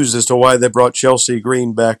confused as to why they brought Chelsea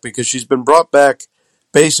Green back, because she's been brought back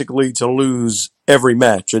basically to lose every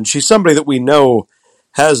match. And she's somebody that we know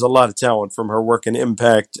has a lot of talent from her work in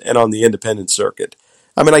Impact and on the independent circuit.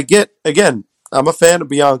 I mean, I'm a fan of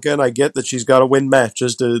Bianca, and I get that she's got to win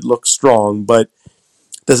matches to look strong, but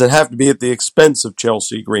does it have to be at the expense of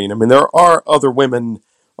Chelsea Green? I mean, there are other women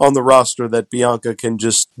on the roster that Bianca can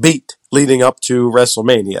just beat leading up to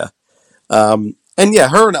WrestleMania. And yeah,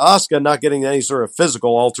 her and Asuka not getting any sort of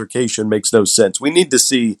physical altercation makes no sense. We need to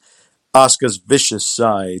see Asuka's vicious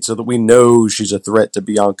side so that we know she's a threat to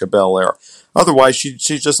Bianca Belair. Otherwise,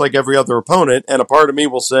 she's just like every other opponent, and a part of me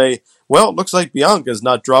will say, well, it looks like Bianca's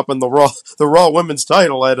not dropping the Raw Women's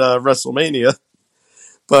title at WrestleMania.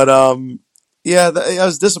 But yeah, I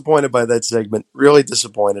was disappointed by that segment. Really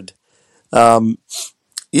disappointed.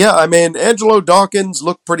 Yeah, I mean, Angelo Dawkins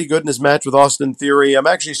looked pretty good in his match with Austin Theory. I'm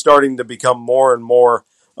actually starting to become more and more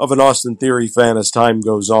of an Austin Theory fan as time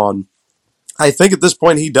goes on. I think at this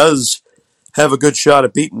point he does have a good shot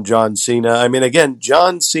at beating John Cena. I mean, again,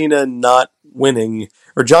 John Cena winning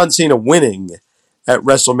at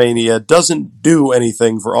WrestleMania doesn't do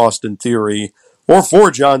anything for Austin Theory or for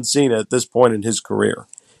John Cena at this point in his career.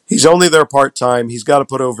 He's only there part-time. He's got to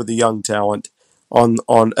put over the young talent on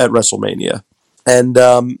at WrestleMania. And,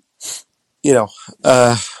 you know,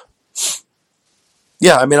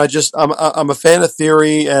 yeah, I mean, I'm a fan of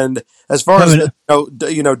Theory, and as far as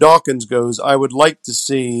Dawkins goes, I would like to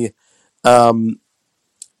see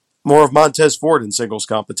more of Montez Ford in singles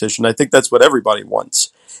competition. I think that's what everybody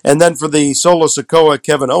wants. And then for the Solo Sikoa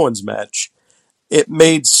Kevin Owens match, it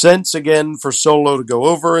made sense again for Solo to go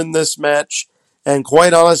over in this match, and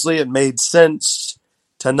quite honestly, it made sense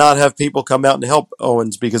to not have people come out and help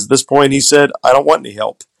Owens, because at this point he said, I don't want any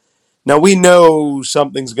help. Now we know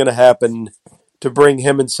something's going to happen to bring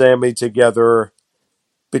him and Sammy together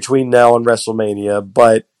between now and WrestleMania,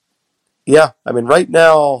 but yeah, I mean, right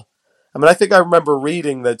now, I think I remember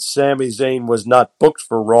reading that Sami Zayn was not booked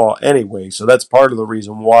for Raw anyway, so that's part of the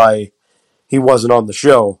reason why he wasn't on the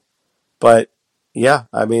show. But yeah,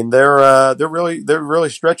 I mean, they're really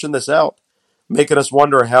stretching this out, making us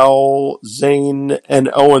wonder how Zayn and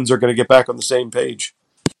Owens are going to get back on the same page.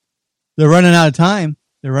 They're running out of time.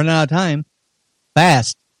 They're running out of time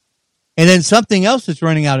fast. And then something else that's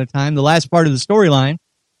running out of time, the last part of the storyline,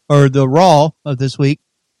 or the Raw of this week,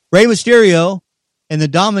 Rey Mysterio and the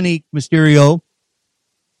Dominic Mysterio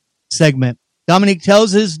segment. Dominic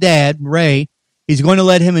tells his dad, Rey, he's going to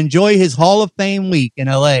let him enjoy his Hall of Fame week in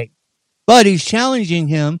LA, but he's challenging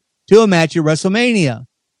him to a match at WrestleMania.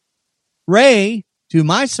 Rey, to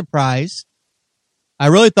my surprise, I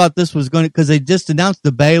really thought this was going to, because they just announced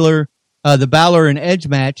the Balor and Edge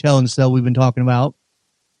match, Hell in a Cell, we've been talking about.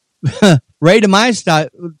 Rey, to my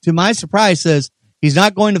surprise, says he's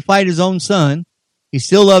not going to fight his own son. He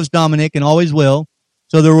still loves Dominic and always will.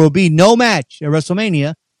 So there will be no match at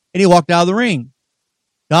WrestleMania. And he walked out of the ring.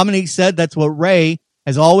 Dominic said that's what Rey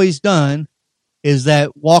has always done, is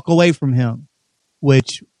that walk away from him,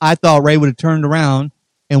 which I thought Rey would have turned around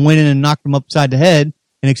and went in and knocked him upside the head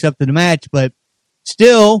and accepted the match. But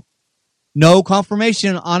still, no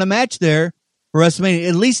confirmation on a match there for WrestleMania.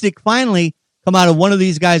 At least it finally come out of one of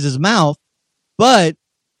these guys' mouth. But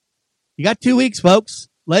you got 2 weeks, folks.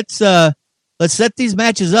 Let's set these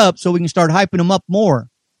matches up so we can start hyping them up more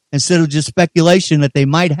instead of just speculation that they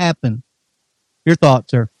might happen. Your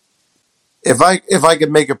thoughts, sir? If I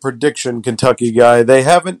could make a prediction, Kentucky guy, they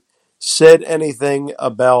haven't said anything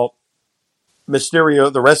about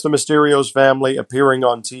Mysterio, the rest of Mysterio's family appearing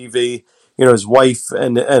on TV, his wife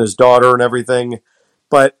and his daughter and everything.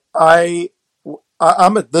 But I'm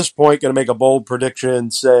at this point going to make a bold prediction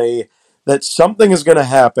and say that something is going to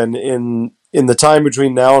happen in the time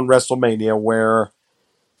between now and WrestleMania where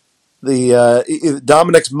the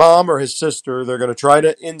Dominic's mom or his sister, they're going to try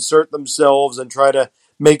to insert themselves and try to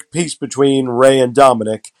make peace between Rey and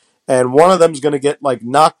Dominic, and one of them's going to get like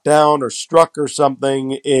knocked down or struck or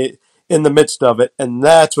something in the midst of it, and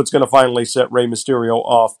that's what's going to finally set Rey Mysterio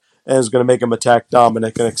off and is going to make him attack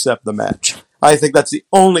Dominic and accept the match. I think that's the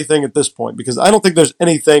only thing at this point, because I don't think there's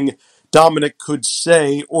anything Dominic could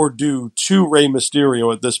say or do to Rey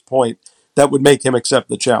Mysterio at this point that would make him accept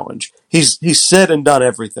the challenge. He's said and done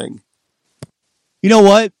everything. You know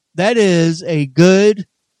what? That is a good...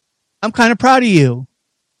 I'm kind of proud of you.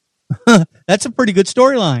 That's a pretty good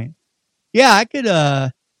storyline. Yeah, I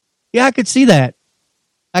could see that.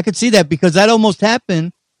 I could see that because that almost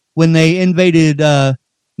happened when they invaded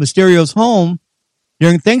Mysterio's home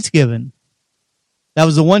during Thanksgiving. That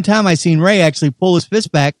was the one time I seen Rey actually pull his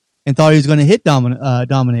fist back and thought he was going to hit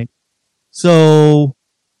Dominic. So,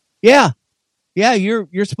 yeah,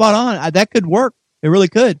 you're spot on. That could work. It really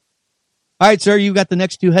could. All right, sir, you got the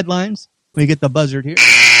next two headlines. Let me get the buzzard here.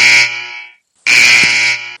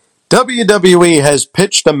 WWE has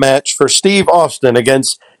pitched a match for Steve Austin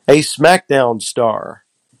against a SmackDown star.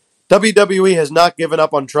 WWE has not given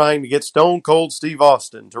up on trying to get Stone Cold Steve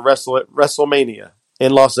Austin to wrestle at WrestleMania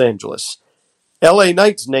in Los Angeles. LA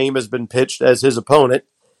Knight's name has been pitched as his opponent.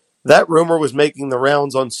 That rumor was making the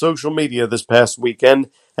rounds on social media this past weekend,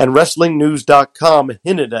 and WrestlingNews.com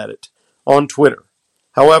hinted at it on Twitter.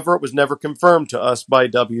 However, it was never confirmed to us by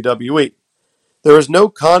WWE. There is no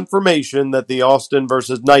confirmation that the Austin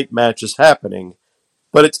versus Knight match is happening,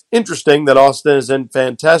 but it's interesting that Austin is in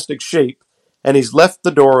fantastic shape and he's left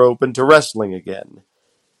the door open to wrestling again.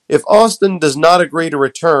 If Austin does not agree to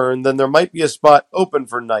return, then there might be a spot open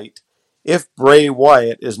for Knight if Bray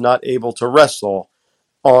Wyatt is not able to wrestle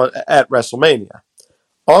at WrestleMania.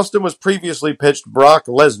 Austin was previously pitched Brock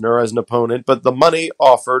Lesnar as an opponent, but the money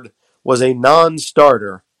offered was a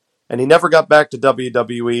non-starter, and he never got back to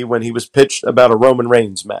WWE when he was pitched about a Roman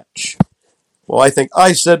Reigns match. Well, I think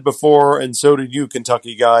I said before, and so did you,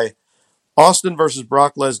 Kentucky guy, Austin versus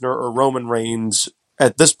Brock Lesnar or Roman Reigns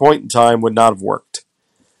at this point in time would not have worked.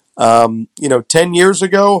 You know, 10 years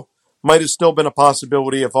ago might have still been a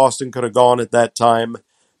possibility if Austin could have gone at that time,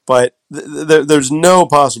 but there's no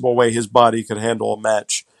possible way his body could handle a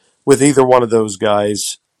match with either one of those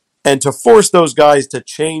guys. And to force those guys to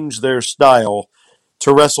change their style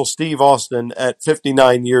to wrestle Steve Austin at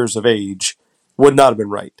 59 years of age would not have been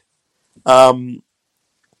right.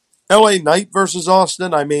 LA Knight versus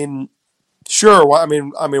Austin, I mean, sure.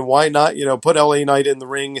 Why not? You know, put LA Knight in the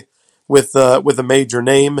ring with a major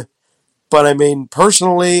name. But I mean,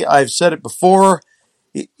 personally, I've said it before.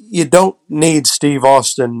 You don't need Steve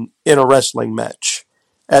Austin in a wrestling match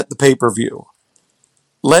at the pay-per-view.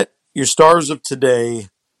 Let your stars of today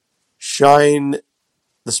shine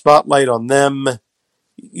the spotlight on them.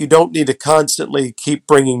 You don't need to constantly keep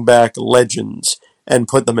bringing back legends and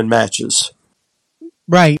put them in matches.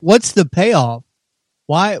 Right. What's the payoff?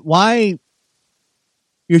 Why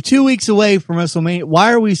you're 2 weeks away from WrestleMania.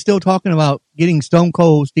 Why are we still talking about getting Stone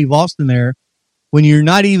Cold Steve Austin there when you're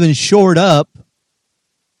not even shored up?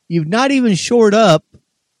 You've not even shored up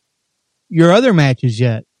your other matches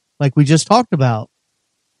yet, like we just talked about.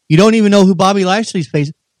 You don't even know who Bobby Lashley's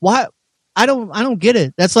facing. Why? I don't get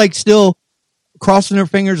it. That's like still crossing their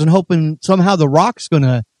fingers and hoping somehow The Rock's going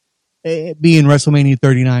to be in WrestleMania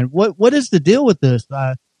 39. What is the deal with this?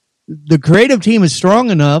 The creative team is strong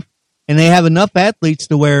enough and they have enough athletes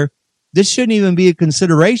to where this shouldn't even be a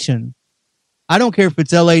consideration. I don't care if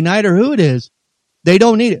it's LA Knight or who it is. They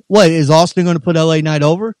don't need it. What, is Austin going to put LA Knight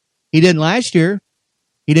over? He didn't last year.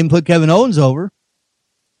 He didn't put Kevin Owens over.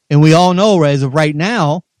 And we all know as of right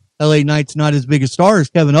now, LA Knight's not as big a star as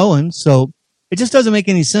Kevin Owens. So it just doesn't make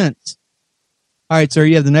any sense. All right, sir,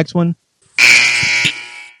 you have the next one.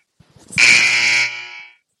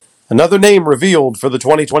 Another name revealed for the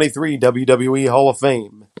 2023 WWE Hall of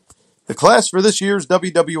Fame. The class for this year's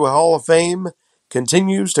WWE Hall of Fame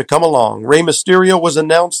continues to come along. Rey Mysterio was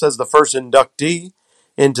announced as the first inductee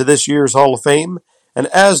into this year's Hall of Fame, and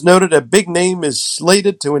as noted, a big name is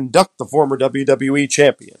slated to induct the former WWE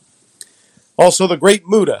champion. Also, the Great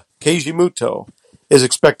Muta, Keiji Muto, is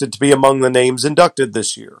expected to be among the names inducted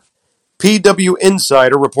this year. PW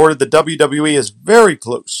Insider reported that WWE is very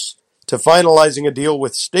close to finalizing a deal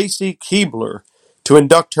with Stacy Keibler to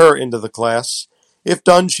induct her into the class. If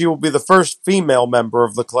done, she will be the first female member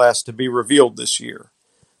of the class to be revealed this year.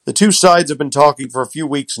 The two sides have been talking for a few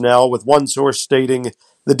weeks now, with one source stating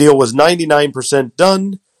the deal was 99%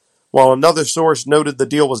 done, while another source noted the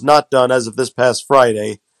deal was not done as of this past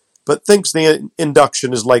Friday, but thinks the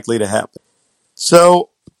induction is likely to happen. So,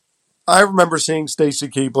 I remember seeing Stacy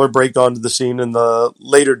Keibler break onto the scene in the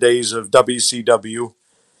later days of WCW,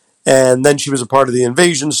 and then she was a part of the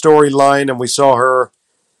Invasion storyline, and we saw her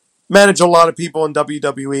manage a lot of people in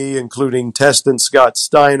WWE, including Test and Scott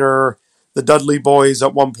Steiner, the Dudley Boys.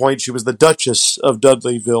 At one point, she was the Duchess of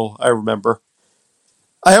Dudleyville, I remember.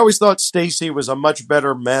 I always thought Stacy was a much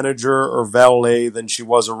better manager or valet than she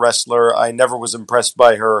was a wrestler. I never was impressed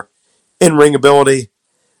by her in-ring ability.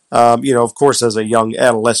 Of course, as a young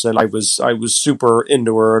adolescent, I was super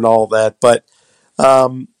into her and all that. But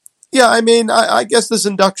I guess this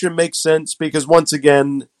induction makes sense because once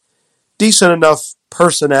again, decent enough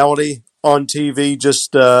personality on TV.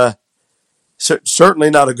 Just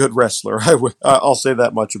certainly not a good wrestler. I'll say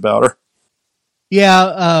that much about her.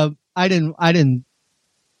 Yeah, I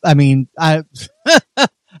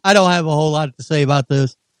I don't have a whole lot to say about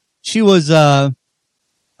this. She was,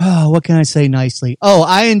 what can I say nicely? Oh,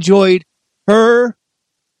 I enjoyed her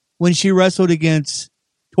when she wrestled against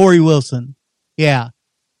Tori Wilson. Yeah,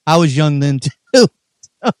 I was young then too.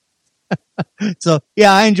 So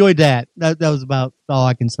yeah, I enjoyed that. That was about all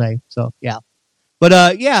I can say. So yeah, but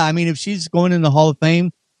I mean, if she's going in the Hall of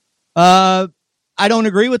Fame, I don't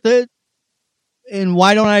agree with it. And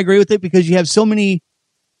why don't I agree with it? Because you have so many,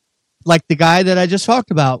 like the guy that I just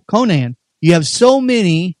talked about, Conan. You have so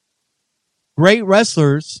many great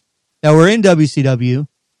wrestlers that were in WCW,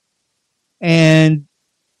 and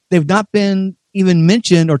they've not been even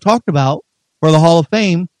mentioned or talked about for the Hall of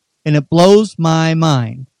Fame, and it blows my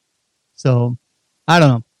mind. So, I don't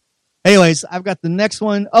know. Anyways, I've got the next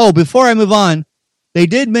one. Oh, before I move on, they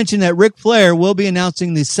did mention that Ric Flair will be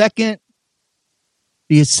announcing the second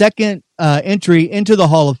entry into the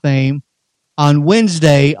Hall of Fame on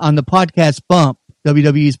Wednesday on the podcast Bump,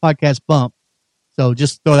 WWE's podcast Bump. So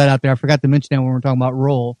just throw that out there. I forgot to mention that when we were talking about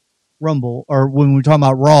Rumble, or when we were talking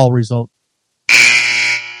about Raw results.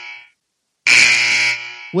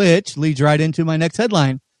 Which leads right into my next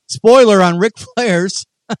headline. Spoiler on Ric Flair's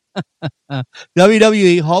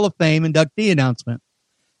WWE Hall of Fame inductee announcement.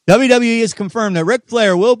 WWE has confirmed that Ric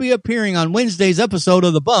Flair will be appearing on Wednesday's episode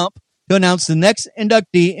of The Bump to announce the next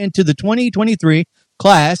inductee into the 2023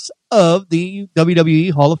 class of the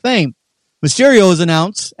WWE Hall of Fame. Mysterio is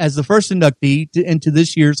announced as the first inductee into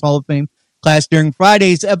this year's Hall of Fame class during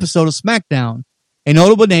Friday's episode of SmackDown. A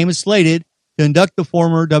notable name is slated to induct the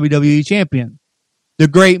former WWE champion. The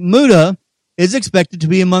Great Muta is expected to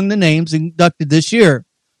be among the names inducted this year.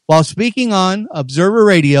 While speaking on Observer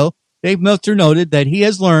Radio, Dave Meltzer noted that he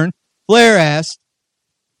has learned Flair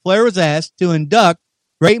was asked to induct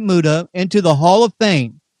Great Muta into the Hall of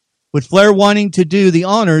Fame, with Flair wanting to do the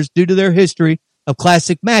honors due to their history of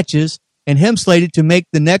classic matches and him slated to make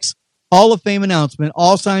the next Hall of Fame announcement.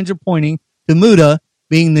 All signs are pointing to Muta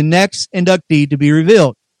being the next inductee to be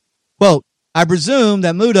revealed. Quote, I presume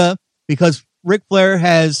that Muta, because Ric Flair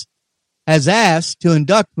has asked to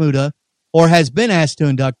induct Muta, or has been asked to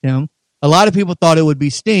induct him. A lot of people thought it would be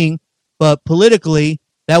Sting, but politically,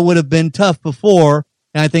 that would have been tough before,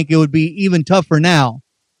 and I think it would be even tougher now.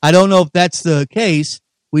 I don't know if that's the case.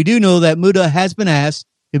 We do know that Muta has been asked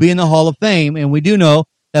to be in the Hall of Fame, and we do know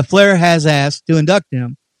that Flair has asked to induct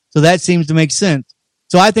him. So that seems to make sense.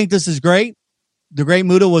 So I think this is great. The Great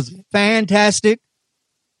Muta was fantastic.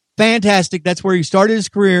 Fantastic. That's where he started his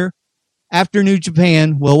career after New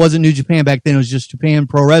Japan. Well, it wasn't New Japan back then. It was just Japan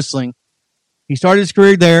Pro Wrestling. He started his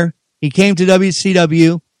career there. He came to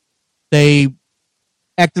WCW. They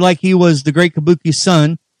acted like he was the Great Kabuki's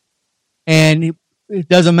son. And it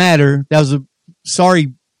doesn't matter. That was a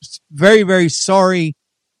very, very sorry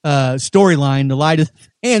storyline to lie to the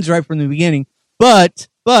fans right from the beginning. But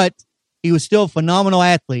he was still a phenomenal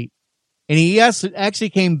athlete. And he actually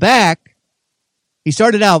came back. He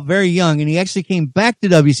started out very young, and he actually came back to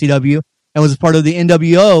WCW and was part of the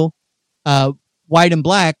NWO, White and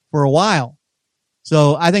Black, for a while.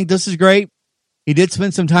 So I think this is great. He did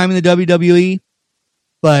spend some time in the WWE.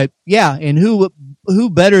 But yeah, and who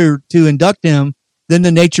better to induct him than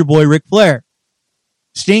the Nature Boy Ric Flair?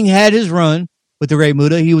 Sting had his run with the Great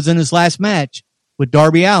Muta. He was in his last match with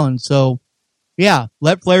Darby Allin. So yeah,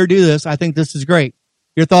 let Flair do this. I think this is great.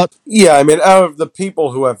 Your thoughts? Yeah, I mean, out of the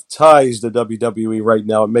people who have ties to WWE right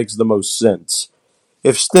now, it makes the most sense.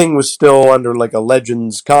 If Sting was still under like a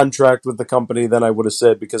Legends contract with the company, then I would have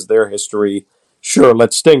said, because of their history, sure,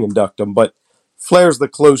 let Sting induct him. But Flair's the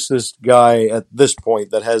closest guy at this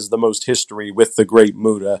point that has the most history with the Great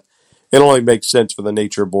Muta. It only makes sense for the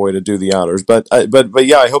Nature Boy to do the honors. But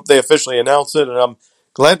yeah, I hope they officially announce it, and I'm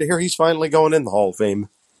glad to hear he's finally going in the Hall of Fame.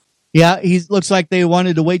 Yeah, he looks like they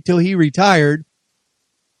wanted to wait till he retired,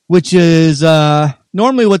 which is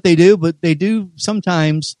normally what they do, but they do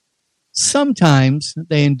sometimes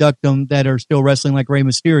they induct them that are still wrestling, like Rey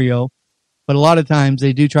Mysterio. But a lot of times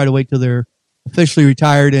they do try to wait till they're officially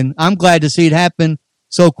retired, and I'm glad to see it happen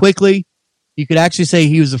so quickly. You could actually say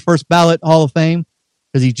he was the first ballot Hall of Fame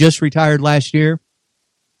because he just retired last year.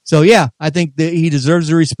 So yeah, I think that he deserves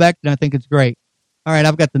the respect, and I think it's great. All right,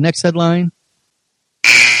 I've got the next headline.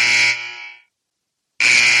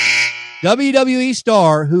 WWE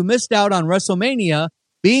star who missed out on WrestleMania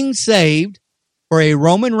being saved for a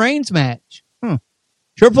Roman Reigns match.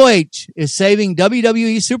 Triple H is saving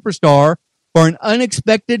WWE superstar for an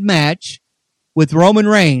unexpected match with Roman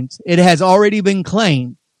Reigns. It has already been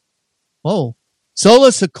claimed. Oh, Solo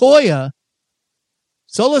Sikoa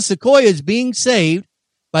is being saved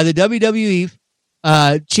by the WWE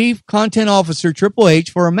Chief Content Officer Triple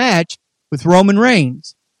H for a match with Roman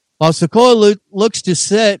Reigns. While Sikoa looks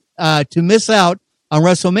to miss out on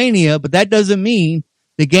WrestleMania, but that doesn't mean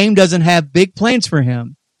the game doesn't have big plans for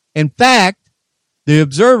him. In fact, the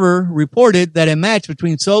Observer reported that a match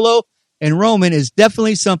between Solo and Roman is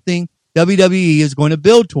definitely something WWE is going to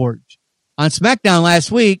build towards. On SmackDown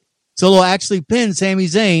last week, Solo actually pinned Sami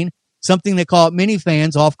Zayn, something that caught many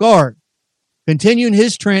fans off guard. Continuing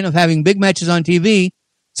his trend of having big matches on TV,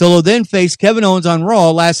 Solo then faced Kevin Owens on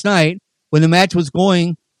Raw last night when the match was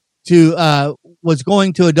going to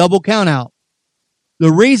a double countout.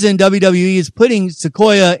 The reason WWE is putting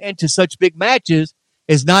Sikoa into such big matches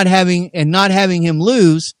is not having him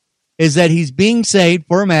lose is that he's being saved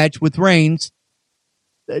for a match with Reigns.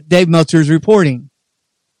 Dave Meltzer is reporting.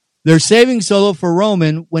 They're saving Solo for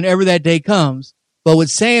Roman whenever that day comes, but with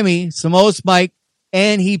Sammy, Samoa Spike,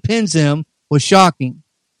 and he pins him was shocking.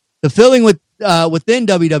 The feeling within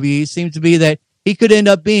WWE seems to be that he could end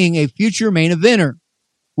up being a future main eventer,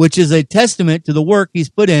 which is a testament to the work he's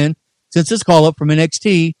put in since his call-up from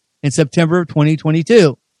NXT in September of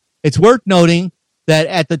 2022. It's worth noting that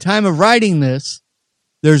at the time of writing this,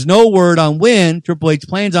 there's no word on when Triple H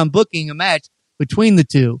plans on booking a match between the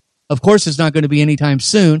two. Of course, it's not going to be anytime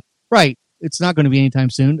soon. Right, it's not going to be anytime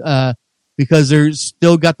soon because there's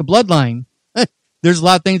still got the bloodline. There's a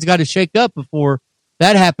lot of things got to shake up before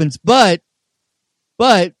that happens. But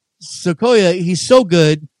Sequoia, he's so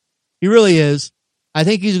good. He really is. I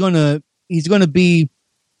think he's going to be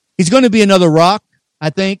another Rock, I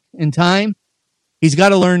think, in time. He's got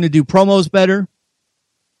to learn to do promos better.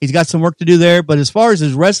 He's got some work to do there. But as far as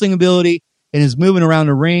his wrestling ability and his moving around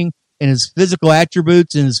the ring and his physical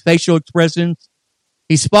attributes and his facial expressions,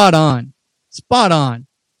 he's spot on. Spot on.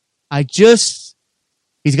 He's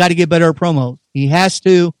got to get better at promos. He has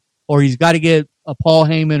to, or he's got to get a Paul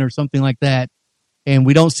Heyman or something like that. And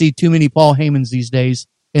we don't see too many Paul Heymans these days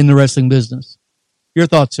in the wrestling business. Your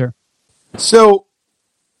thoughts, sir? So,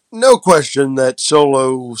 no question that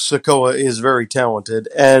Solo Sikoa is very talented,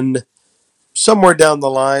 and somewhere down the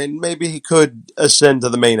line, maybe he could ascend to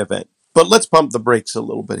the main event. But let's pump the brakes a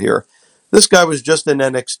little bit here. This guy was just in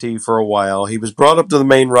NXT for a while. He was brought up to the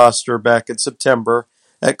main roster back in September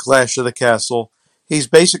at Clash of the Castle. He's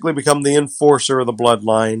basically become the enforcer of the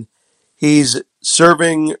bloodline. He's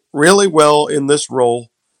serving really well in this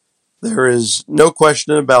role. There is no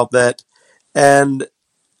question about that. And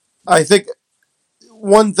I think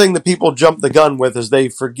one thing that people jump the gun with is they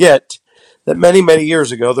forget that many, many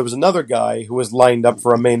years ago, there was another guy who was lined up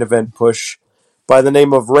for a main event push by the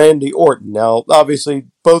name of Randy Orton. Now, obviously,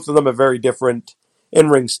 both of them have very different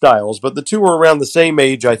in-ring styles, but the two were around the same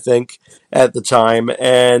age, I think, at the time,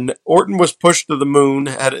 and Orton was pushed to the moon,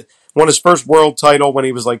 won his first world title when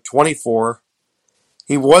he was like 24.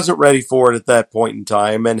 He wasn't ready for it at that point in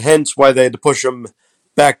time, and hence why they had to push him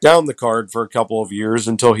back down the card for a couple of years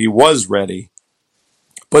until he was ready.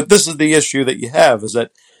 But this is the issue that you have, is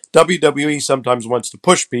that WWE sometimes wants to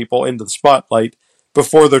push people into the spotlight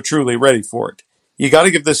before they're truly ready for it. You got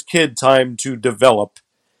to give this kid time to develop.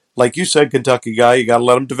 Like you said, Kentucky guy, you got to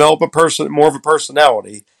let him develop more of a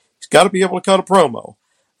personality. He's got to be able to cut a promo.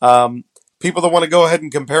 People that want to go ahead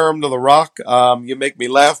and compare him to The Rock, you make me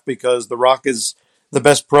laugh because The Rock is the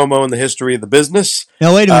best promo in the history of the business.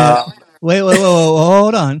 Now, wait a minute. Wait,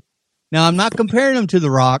 hold on. Now, I'm not comparing him to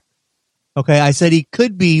The Rock. Okay, I said he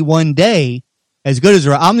could be one day as good as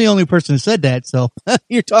The Rock. I'm the only person who said that, so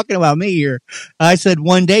you're talking about me here. I said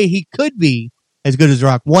one day he could be as good as The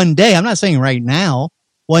Rock. One day. I'm not saying right now.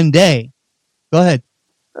 One day. Go ahead.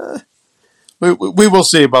 We will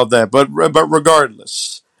see about that, but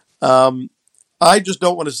regardless, I just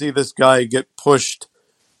don't want to see this guy get pushed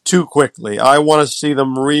too quickly. I want to see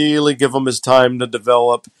them really give him his time to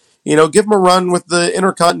develop. You know, give him a run with the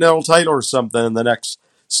Intercontinental title or something in the next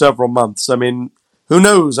several months. I mean, who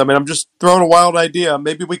knows? I mean, I'm just throwing a wild idea.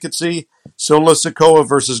 Maybe we could see Solo Sikoa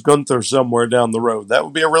versus Gunther somewhere down the road. That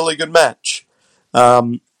would be a really good match.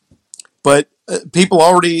 But people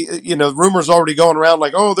already, rumors already going around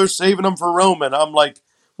like, oh, they're saving him for Roman. I'm like,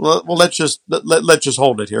 well, let's just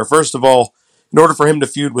hold it here. First of all, in order for him to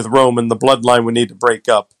feud with Roman, the bloodline would need to break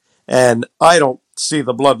up. And I don't see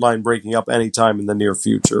the bloodline breaking up anytime in the near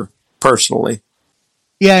future, personally.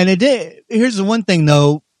 Yeah, and it did. Here's the one thing,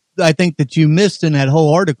 though, I think that you missed in that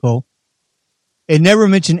whole article. It never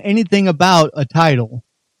mentioned anything about a title.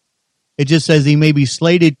 It just says he may be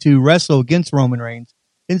slated to wrestle against Roman Reigns.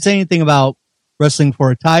 Didn't say anything about wrestling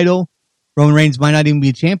for a title. Roman Reigns might not even be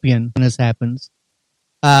a champion when this happens.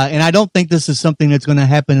 And I don't think this is something that's going to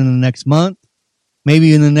happen in the next month,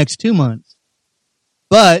 maybe in the next 2 months.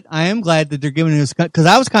 But I am glad that they're giving us, because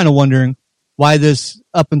I was kind of wondering why this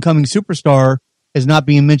up-and-coming superstar is not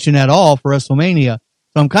being mentioned at all for WrestleMania.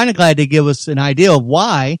 So I'm kind of glad they give us an idea of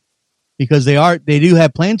why, because they do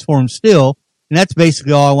have plans for him still. And that's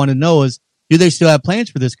basically all I want to know is, do they still have plans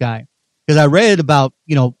for this guy? Because I read about,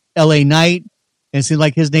 LA Knight, and it seems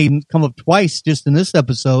like his name come up twice just in this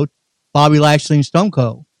episode, Bobby Lashley and Stone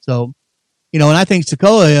Cold. So, and I think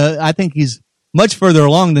Sikoa, I think he's much further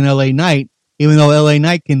along than LA Knight, even though LA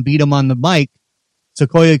Knight can beat him on the mic.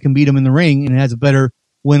 Sikoa can beat him in the ring and has a better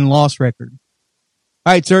win-loss record.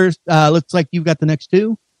 All right, sir. Looks like you've got the next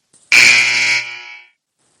two.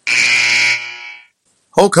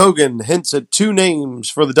 Hulk Hogan hints at two names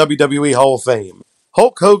for the WWE Hall of Fame.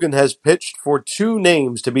 Hulk Hogan has pitched for two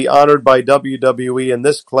names to be honored by WWE in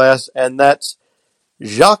this class, and that's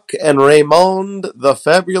Jacques and Raymond the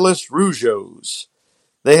Fabulous Rougeaus.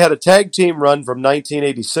 They had a tag team run from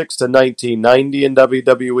 1986 to 1990 in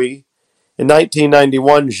WWE. In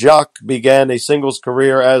 1991, Jacques began a singles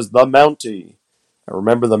career as the Mountie. I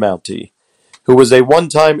remember the Mountie, who was a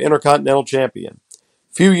one-time Intercontinental Champion.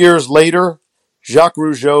 A few years later, Jacques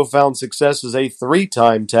Rougeau found success as a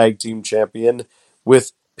three-time tag team champion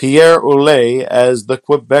with Pierre Oulet as the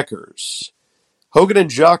Quebecers. Hogan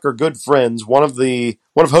and Jacques are good friends. One of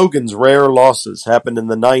Hogan's rare losses happened in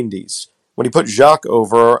the 90s when he put Jacques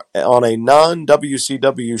over on a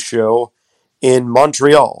non-WCW show in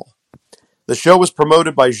Montreal. The show was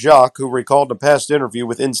promoted by Jacques, who recalled in a past interview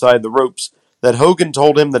with Inside the Ropes that Hogan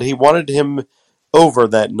told him that he wanted him over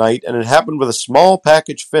that night, and it happened with a small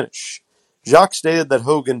package finish. Jacques stated that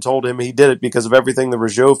Hogan told him he did it because of everything the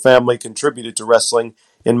Rougeau family contributed to wrestling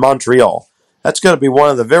in Montreal. That's going to be one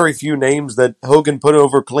of the very few names that Hogan put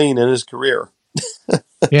over clean in his career.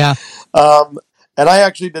 Yeah. And I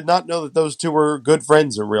actually did not know that those two were good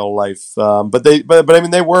friends in real life. But I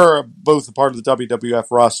mean, they were both a part of the WWF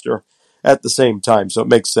roster at the same time, so it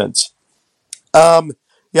makes sense.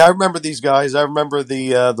 Yeah, I remember these guys. I remember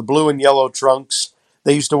the blue and yellow trunks.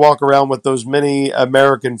 They used to walk around with those mini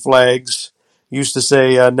American flags. Used to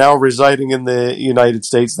say, now residing in the United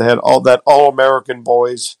States. They had All American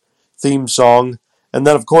Boys theme song. And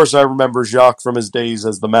then, of course, I remember Jacques from his days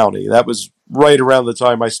as the Mountie. That was right around the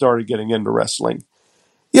time I started getting into wrestling.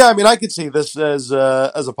 Yeah, I mean, I could see this as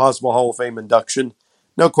a possible Hall of Fame induction.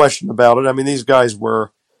 No question about it. I mean, these guys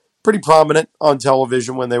were pretty prominent on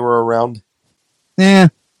television when they were around. Yeah.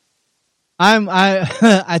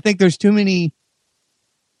 I think there's too many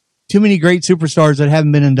great superstars that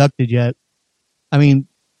haven't been inducted yet. I mean,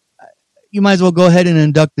 you might as well go ahead and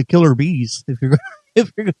induct the Killer Bees if you're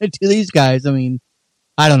going to do these guys. I mean,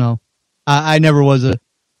 I don't know. I never was a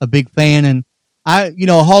big fan, and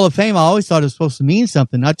Hall of Fame, I always thought it was supposed to mean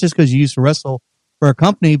something, not just because you used to wrestle for a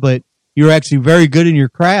company, but you're actually very good in your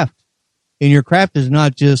craft. And your craft is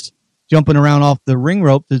not just jumping around off the ring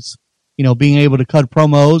rope. It's, being able to cut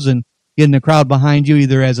promos and getting the crowd behind you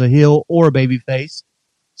either as a heel or a baby face.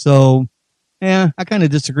 So, yeah, I kind of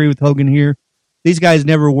disagree with Hogan here. These guys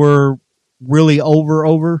never were really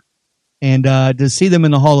over. And to see them in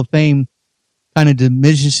the Hall of Fame kind of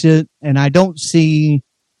diminishes it. And I don't see,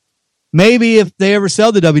 maybe if they ever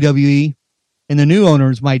sell the WWE and the new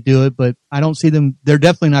owners might do it, but I don't see them. They're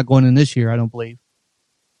definitely not going in this year, I don't believe.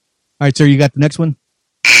 All right, sir, you got the next one?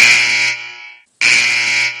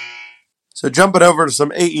 So jumping over to some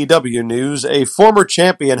AEW news, a former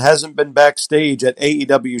champion hasn't been backstage at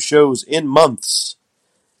AEW shows in months.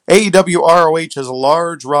 AEW ROH has a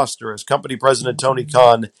large roster as company president Tony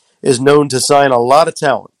Khan is known to sign a lot of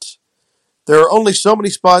talent. There are only so many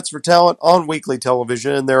spots for talent on weekly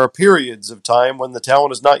television, and there are periods of time when the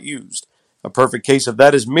talent is not used. A perfect case of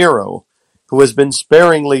that is Miro, who has been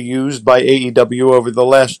sparingly used by AEW over the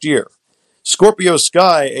last year. Scorpio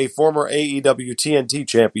Sky, a former AEW TNT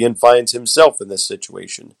champion, finds himself in this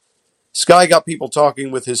situation. Sky got people talking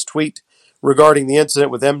with his tweet regarding the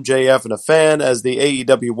incident with MJF and a fan as the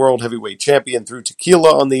AEW World Heavyweight Champion threw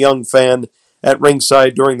tequila on the young fan at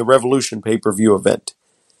ringside during the Revolution pay-per-view event.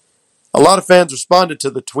 A lot of fans responded to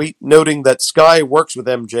the tweet, noting that Sky works with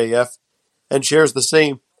MJF and shares the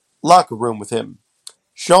same locker room with him.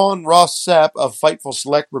 Sean Ross Sapp of Fightful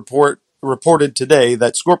Select reported today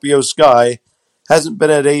that Scorpio Sky hasn't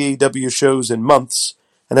been at AEW shows in months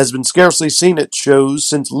and has been scarcely seen at shows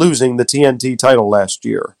since losing the TNT title last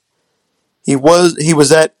year. He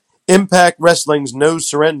was at Impact Wrestling's No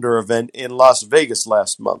Surrender event in Las Vegas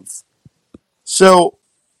last month. So,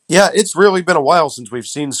 yeah, it's really been a while since we've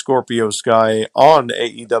seen Scorpio Sky on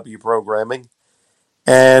AEW programming,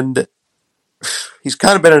 and he's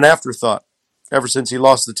kind of been an afterthought ever since he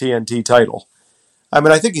lost the TNT title. I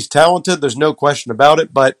mean, I think he's talented, there's no question about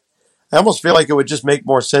it, but I almost feel like it would just make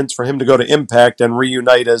more sense for him to go to Impact and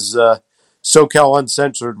reunite as SoCal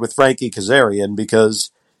Uncensored with Frankie Kazarian, because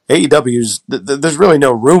AEW's, there's really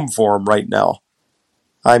no room for him right now.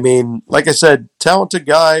 I mean, like I said, talented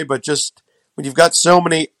guy, but just when you've got so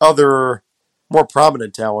many other more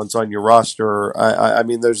prominent talents on your roster, I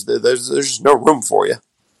mean, there's just no room for you.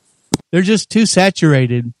 They're just too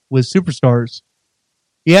saturated with superstars.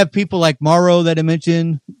 You have people like Morrow that I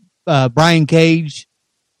mentioned, Brian Cage.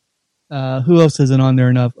 Who else isn't on there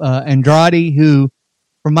enough? Andrade, who,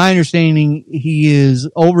 from my understanding, he is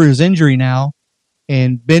over his injury now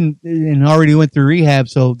and already went through rehab,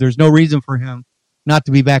 so there's no reason for him not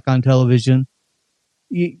to be back on television.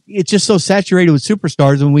 It's just so saturated with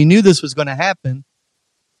superstars, and we knew this was going to happen.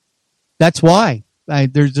 That's why.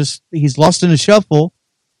 He's lost in the shuffle.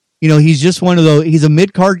 He's just one of those. He's a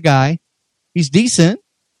mid-card guy. He's decent,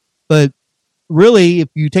 but really, if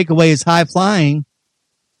you take away his high flying,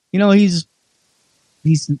 he's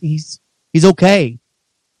okay.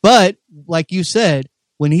 But like you said,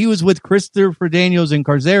 when he was with Christopher Daniels and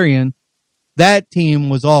Kazarian, that team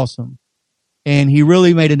was awesome, and he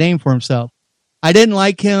really made a name for himself. I didn't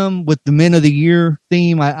like him with the Men of the Year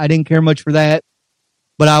theme. I didn't care much for that,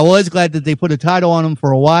 but I was glad that they put a title on him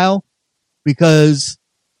for a while because,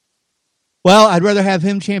 well, I'd rather have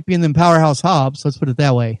him champion than Powerhouse Hobbs. Let's put it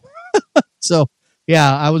that way. So,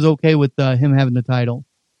 yeah, I was okay with him having the title.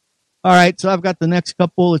 All right, so I've got the next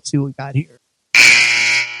couple. Let's see what we got here.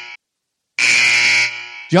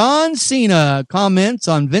 John Cena comments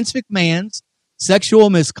on Vince McMahon's sexual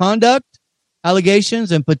misconduct allegations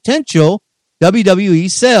and potential WWE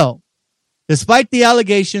sale. Despite the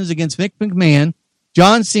allegations against Vince McMahon,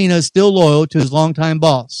 John Cena is still loyal to his longtime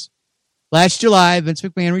boss. Last July, Vince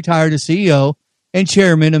McMahon retired as CEO and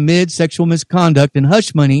chairman amid sexual misconduct and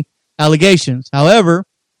hush money allegations. However,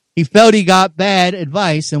 he felt he got bad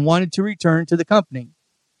advice and wanted to return to the company.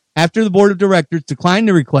 After the board of directors declined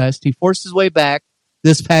the request, he forced his way back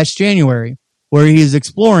this past January, where he is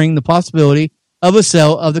exploring the possibility of a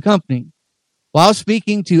sale of the company. While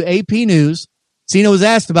speaking to AP News, Cena was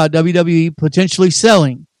asked about WWE potentially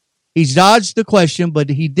selling. He dodged the question, but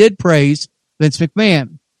he did praise Vince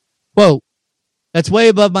McMahon. Quote, "That's way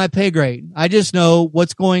above my pay grade. I just know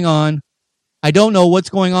what's going on. I don't know what's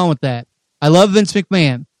going on with that. I love Vince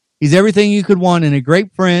McMahon. He's everything you could want and a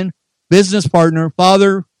great friend, business partner,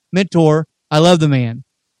 father, mentor. I love the man.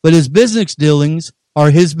 But his business dealings are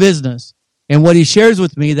his business. And what he shares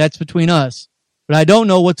with me, that's between us. But I don't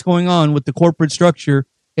know what's going on with the corporate structure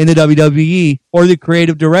in the WWE or the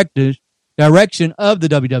creative direction of the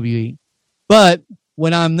WWE. But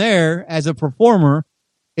when I'm there as a performer,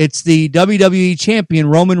 it's the WWE champion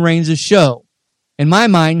Roman Reigns' show. In my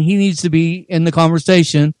mind, he needs to be in the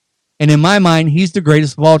conversation. And in my mind, he's the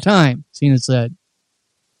greatest of all time," Cena said.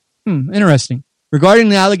 Interesting. Regarding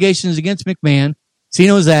the allegations against McMahon,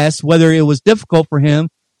 Cena was asked whether it was difficult for him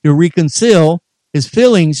to reconcile his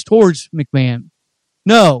feelings towards McMahon.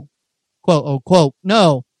 "No," quote, unquote,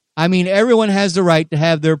 "no. I mean, everyone has the right to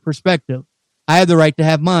have their perspective. I have the right to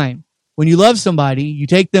have mine. When you love somebody, you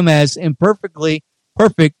take them as imperfectly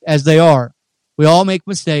perfect as they are. We all make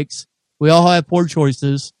mistakes. We all have poor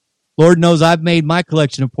choices. Lord knows I've made my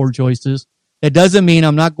collection of poor choices. That doesn't mean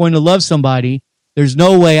I'm not going to love somebody. There's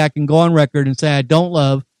no way I can go on record and say I don't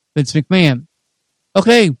love Vince McMahon."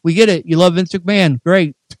 Okay, we get it. You love Vince McMahon.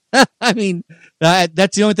 Great. I mean,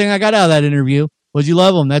 that's the only thing I got out of that interview was you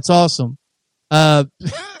love him. That's awesome. I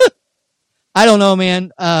don't know,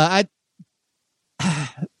 man. I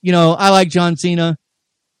like John Cena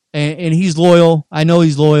and he's loyal. I know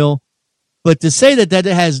he's loyal, but to say that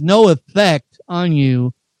has no effect on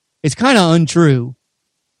you, it's kind of untrue.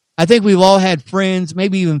 I think we've all had friends,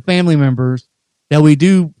 maybe even family members that we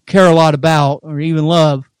do care a lot about or even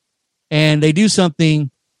love, and they do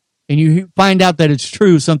something and you find out that it's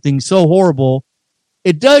true, something so horrible.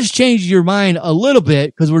 It does change your mind a little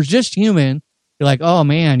bit because we're just human. You're like, oh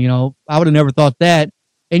man, I would have never thought that.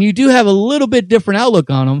 And you do have a little bit different outlook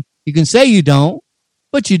on them. You can say you don't,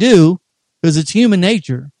 but you do because it's human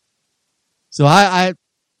nature. So I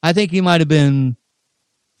think he might have been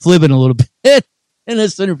flibbing a little bit in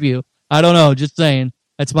this interview. I don't know. Just saying.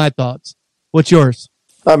 That's my thoughts. What's yours?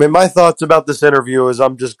 I mean, my thoughts about this interview is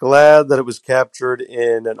I'm just glad that it was captured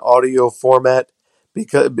in an audio format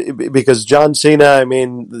because John Cena, I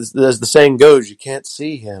mean, as the saying goes, you can't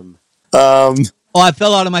see him. I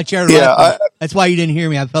fell out of my chair. Yeah, that's why you didn't hear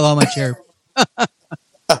me. I fell out of my chair.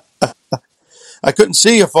 I couldn't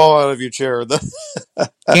see you fall out of your chair.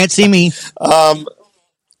 Can't see me.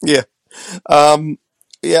 Yeah.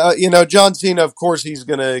 John Cena, of course, he's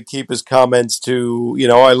going to keep his comments to,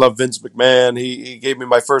 I love Vince McMahon. He gave me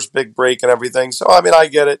my first big break and everything. So, I mean, I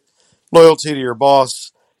get it. Loyalty to your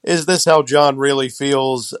boss. Is this how John really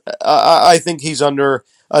feels? I think he's under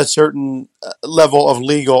a certain level of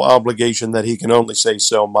legal obligation that he can only say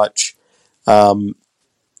so much.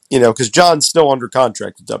 Because John's still under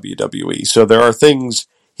contract with WWE. So there are things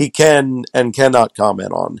he can and cannot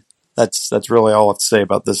comment on. That's really all I have to say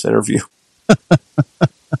about this interview.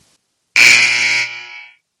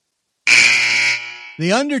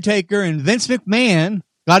 The Undertaker and Vince McMahon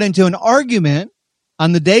got into an argument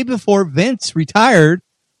on the day before Vince retired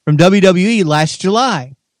from WWE last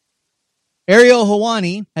July. Ariel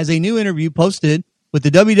Helwani has a new interview posted with the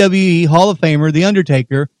WWE Hall of Famer, The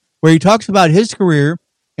Undertaker, where he talks about his career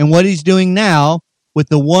and what he's doing now with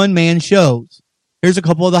the one-man shows. Here's a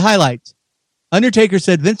couple of the highlights. Undertaker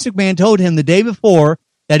said Vince McMahon told him the day before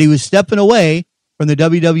that he was stepping away from the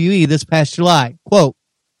WWE this past July. Quote,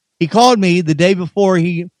 "He called me the day before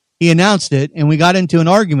he announced it, and we got into an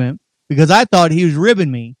argument because I thought he was ribbing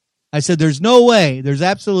me. I said, there's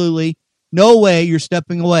absolutely no way you're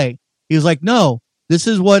stepping away. He was like, no, this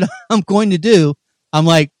is what I'm going to do. I'm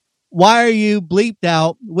like, why are you bleeped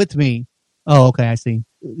out with me? Oh, okay, I see.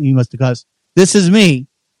 He must have cussed. This is me.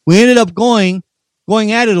 We ended up going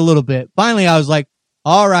at it a little bit. Finally, I was like,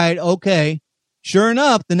 all right, okay. Sure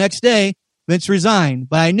enough, the next day, Vince resigned,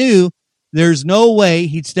 but I knew there's no way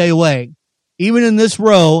he'd stay away. Even in this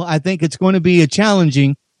role, I think it's going to be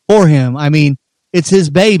challenging for him. I mean, it's his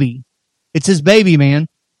baby. It's his baby, man.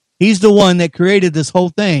 He's the one that created this whole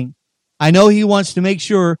thing. I know he wants to make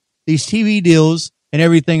sure these TV deals and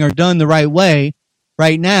everything are done the right way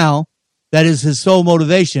right now. That is his sole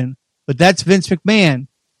motivation. But that's Vince McMahon.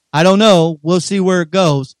 I don't know. We'll see where it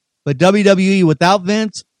goes. But WWE without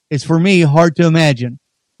Vince is, for me, hard to imagine.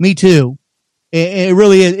 Me too. It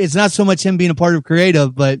really is. It's not so much him being a part of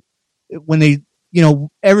creative, but when they,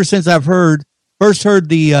 ever since I've first heard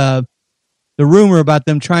the rumor about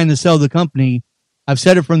them trying to sell the company, I've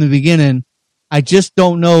said it from the beginning. I just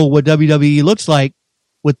don't know what WWE looks like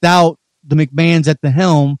without the McMahons at the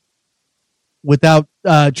helm, without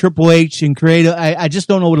Triple H and creative. I just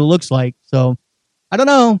don't know what it looks like. So I don't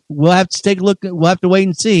know. We'll have to take a look. We'll have to wait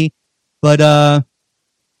and see. But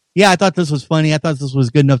yeah, I thought this was funny. I thought this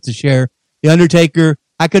was good enough to share. The Undertaker,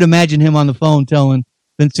 I could imagine him on the phone telling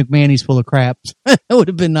Vince McMahon he's full of crap. It would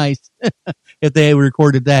have been nice if they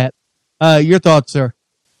recorded that. Your thoughts, sir,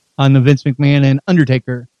 on the Vince McMahon and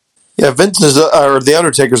Undertaker? Yeah, the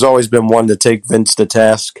Undertaker's always been one to take Vince to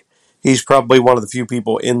task. He's probably one of the few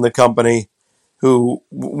people in the company who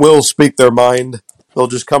will speak their mind. They'll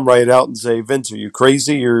just come right out and say, "Vince, are you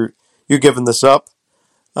crazy? You're giving this up?"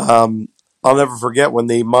 I'll never forget when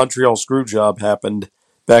the Montreal Screwjob happened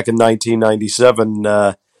back in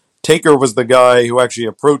 1997. Taker was the guy who actually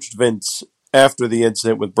approached Vince after the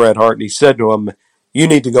incident with Bret Hart, and he said to him, "You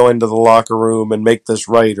need to go into the locker room and make this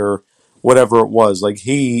right," or whatever it was. Like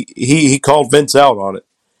he called Vince out on it.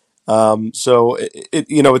 So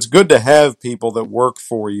it's good to have people that work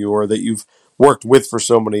for you or that you've worked with for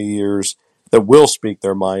so many years that will speak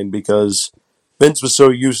their mind, because Vince was so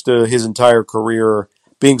used to his entire career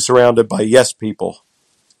being surrounded by yes people.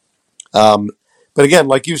 But again,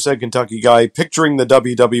 like you said, Kentucky Guy, picturing the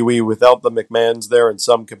WWE without the McMahons there in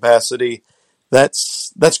some capacity,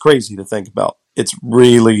 that's crazy to think about. It's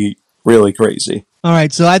really, really crazy. All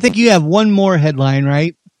right, so I think you have one more headline,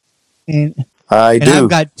 right? And I do. I've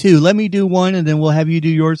got two. Let me do one, and then we'll have you do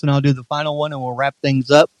yours, and I'll do the final one, and we'll wrap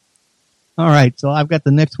things up. All right, so I've got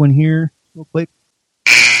the next one here real quick.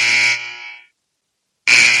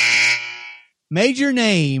 Major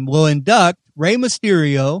Name will induct Rey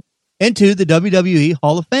Mysterio into the WWE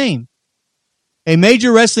Hall of Fame. A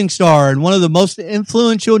major wrestling star and one of the most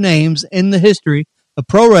influential names in the history of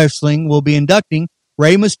pro wrestling will be inducting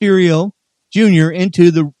Rey Mysterio Jr. into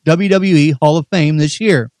the WWE Hall of Fame this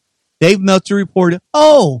year. Dave Meltzer reported,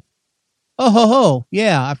 yeah,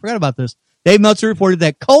 I forgot about this. Dave Meltzer reported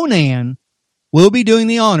that Conan will be doing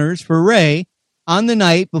the honors for Rey on the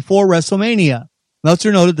night before WrestleMania.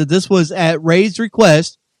 Meltzer noted that this was at Rey's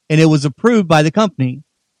request and it was approved by the company.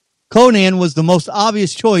 Conan was the most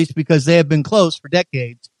obvious choice because they have been close for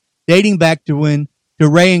decades, dating back to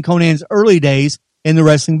Rey and Conan's early days in the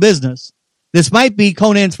wrestling business. This might be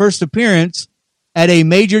Conan's first appearance at a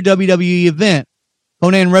major WWE event.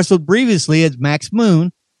 Conan wrestled previously as Max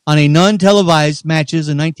Moon on a non-televised matches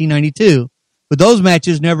in 1992, but those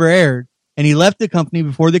matches never aired, and he left the company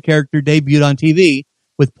before the character debuted on TV,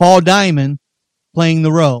 with Paul Diamond playing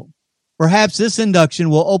the role. Perhaps this induction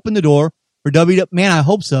will open the door for I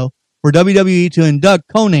hope so, for WWE to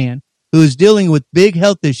induct Conan, who is dealing with big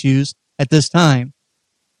health issues at this time.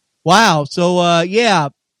 Wow. So,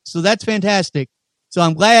 so that's fantastic. So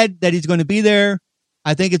I'm glad that he's going to be there.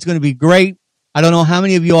 I think it's going to be great. I don't know how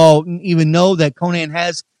many of you all even know that Conan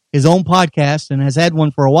has his own podcast and has had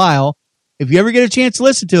one for a while. If you ever get a chance to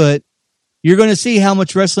listen to it, you're going to see how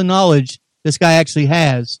much wrestling knowledge this guy actually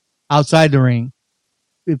has outside the ring.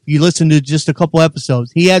 If you listen to just a couple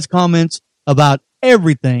episodes, he has comments about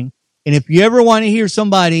everything. And if you ever want to hear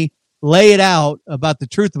somebody lay it out about the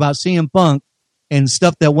truth about CM Punk and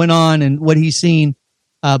stuff that went on and what he's seen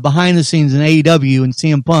behind the scenes in AEW and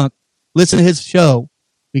CM Punk, listen to his show,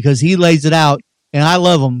 because he lays it out, and I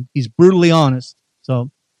love him. He's brutally honest.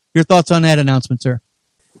 So your thoughts on that announcement, sir?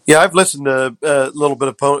 Yeah, I've listened to a little bit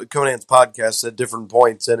of Conan's podcast at different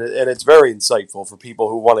points, and it's very insightful for people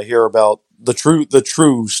who want to hear about the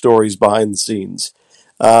true stories behind the scenes.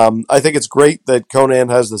 I think it's great that Conan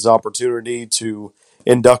has this opportunity to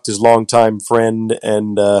induct his longtime friend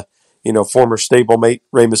and former stablemate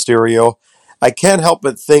Rey Mysterio. I can't help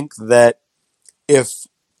but think that if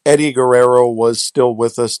Eddie Guerrero was still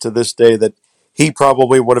with us to this day, that he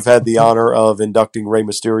probably would have had the honor of inducting Rey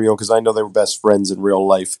Mysterio, because I know they were best friends in real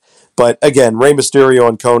life. But again, Rey Mysterio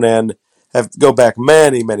and Conan go back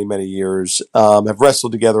many, many, many years, have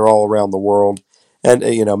wrestled together all around the world, and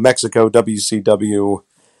Mexico, WCW.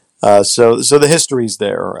 So the history's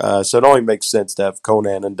there. So it only makes sense to have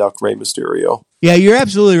Conan induct Rey Mysterio. Yeah, you're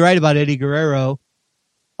absolutely right about Eddie Guerrero.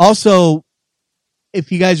 Also, if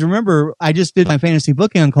you guys remember, I just did my fantasy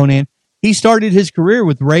booking on Conan. He started his career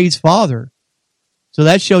with Rey's father. So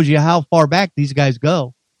that shows you how far back these guys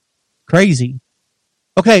go. Crazy.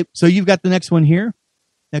 Okay, so you've got the next one here.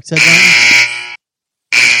 Next headline.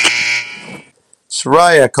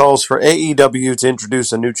 Saraya calls for AEW to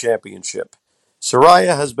introduce a new championship.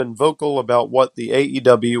 Saraya has been vocal about what the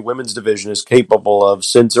AEW women's division is capable of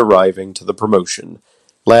since arriving to the promotion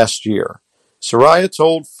last year. Saraya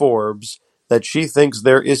told Forbes that she thinks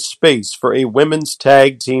there is space for a women's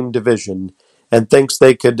tag team division and thinks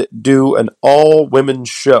they could do an all-women's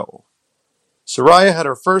show. Saraya had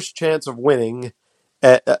her first chance of winning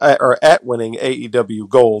at winning AEW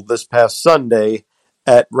Gold this past Sunday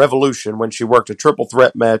at Revolution when she worked a triple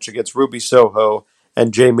threat match against Ruby Soho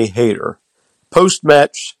and Jamie Hayter.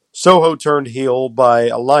 Post-match, Soho turned heel by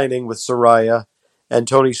aligning with Saraya and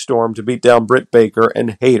Toni Storm to beat down Britt Baker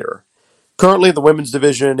and Hayter. Currently, the women's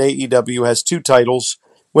division in AEW has two titles,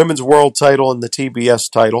 Women's World title and the TBS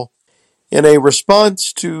title. In a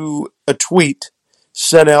response to a tweet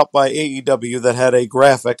sent out by AEW that had a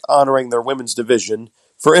graphic honoring their women's division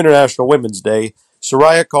for International Women's Day,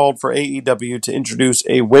 Saraya called for AEW to introduce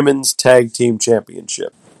a women's tag team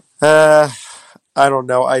championship. I don't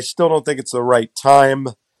know. I still don't think it's the right time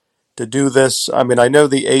to do this. I mean, I know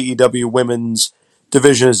the AEW women's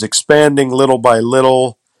division is expanding little by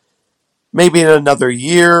little. Maybe in another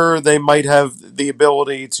year, they might have the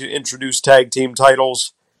ability to introduce tag team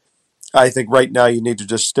titles. I think right now you need to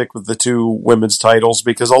just stick with the two women's titles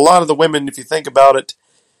because a lot of the women, if you think about it,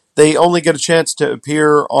 they only get a chance to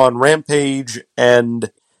appear on Rampage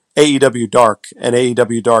and AEW Dark and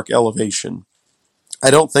AEW Dark Elevation.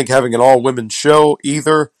 I don't think having an all-women's show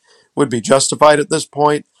either would be justified at this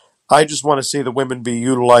point. I just want to see the women be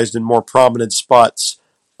utilized in more prominent spots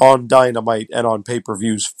on Dynamite and on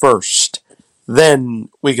pay-per-views first. Then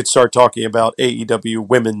we could start talking about AEW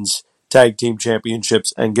women's tag team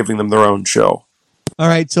championships and giving them their own show. All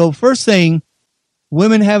right, so first thing,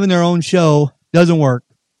 women having their own show doesn't work.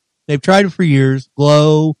 They've tried it for years.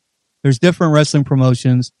 Glow, there's different wrestling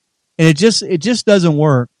promotions, and it just doesn't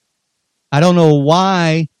work. I don't know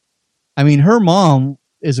why. I mean, her mom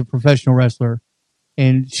is a professional wrestler,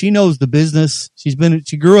 and she knows the business. She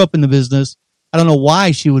grew up in the business. I don't know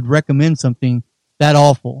why she would recommend something that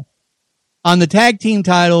awful. On the tag team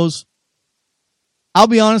titles, I'll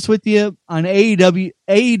be honest with you, on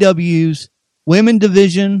AEW's women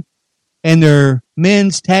division and their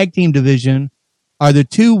men's tag team division are the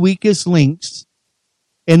two weakest links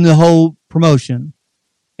in the whole promotion.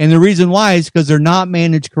 And the reason why is because they're not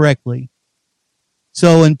managed correctly.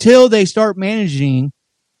 So until they start managing,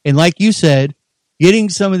 and like you said, getting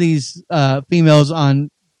some of these females on,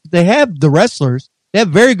 they have the wrestlers. They have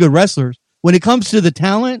very good wrestlers. When it comes to the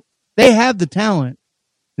talent, they have the talent.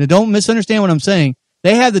 Now, don't misunderstand what I'm saying.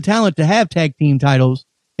 They have the talent to have tag team titles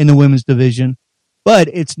in the women's division, but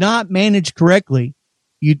it's not managed correctly.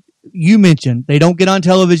 You mentioned they don't get on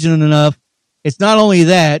television enough. It's not only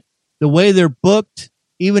that, the way they're booked,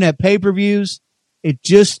 even at pay-per-views,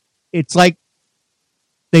 it's like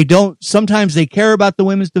they don't, sometimes they care about the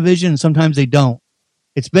women's division and sometimes they don't.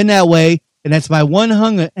 It's been that way, and that's my one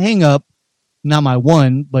hang up, not my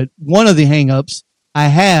one, but one of the hang ups I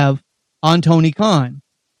have on Tony Khan.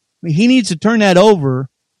 I mean, he needs to turn that over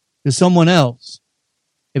to someone else.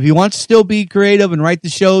 If he wants to still be creative and write the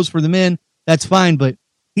shows for the men, that's fine, but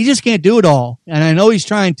he just can't do it all. And I know he's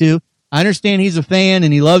trying to. I understand he's a fan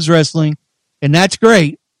and he loves wrestling, and that's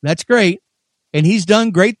great. That's great. And he's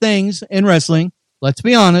done great things in wrestling. Let's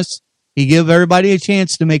be honest. He give everybody a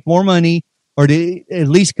chance to make more money or to at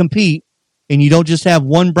least compete. And you don't just have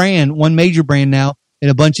one brand, one major brand now,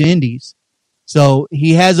 and a bunch of indies. So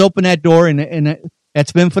he has opened that door, and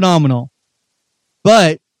that's been phenomenal.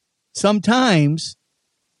 But sometimes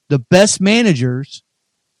the best managers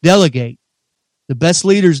delegate. The best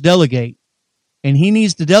leaders delegate. And he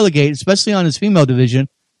needs to delegate, especially on his female division,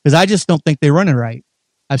 because I just don't think they run it right.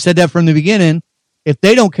 I've said that from the beginning. If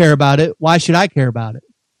they don't care about it, why should I care about it?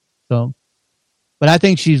 So, but I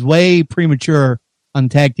think she's way premature on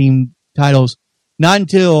tag team titles. Not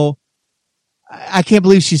until, I can't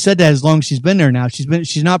believe she said that as long as she's been there now.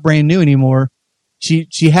 She's not brand new anymore. She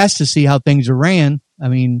has to see how things are ran. I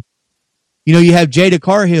mean, you have Jada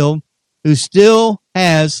Cargill, who still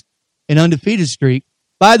has an undefeated streak.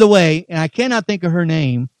 By the way, and I cannot think of her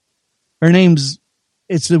name.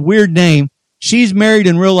 It's a weird name. She's married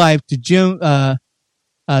in real life to John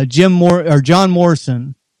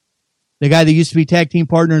Morrison, the guy that used to be tag team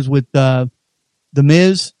partners with The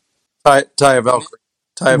Miz. Taya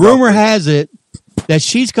Valkyrie. Rumor has it that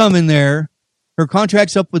she's coming there. Her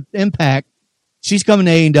contract's up with Impact. She's coming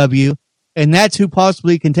to AEW, and that's who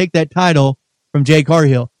possibly can take that title from Jade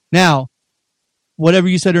Cargill. Now, whatever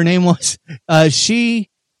you said her name was, she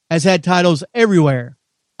has had titles everywhere.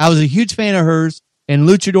 I was a huge fan of hers in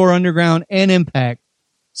Luchador Underground and Impact.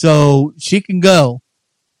 So she can go.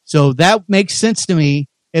 So that makes sense to me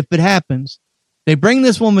if it happens. They bring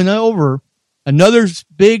this woman over, another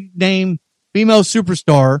big name female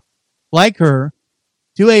superstar like her,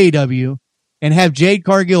 to AEW and have Jade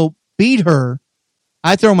Cargill beat her.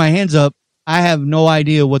 I throw my hands up. I have no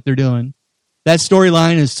idea what they're doing. That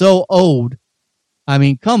storyline is so old. I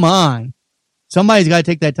mean, come on. Somebody's got to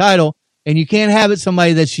take that title, and you can't have it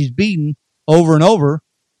somebody that she's beaten over and over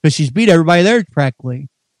because she's beat everybody there practically.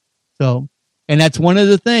 So, and that's one of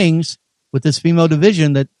the things with this female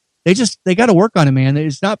division that they got to work on it, man.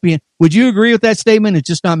 It's not being, would you agree with that statement? It's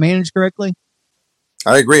just not managed correctly?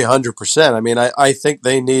 I agree 100%. I mean, I think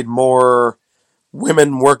they need more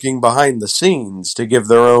women working behind the scenes to give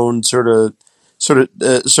their own sort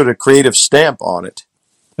of creative stamp on it.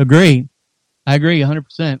 Agree. I agree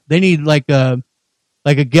 100%. They need like a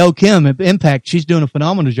Gail Kim at Impact. She's doing a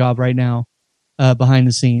phenomenal job right now behind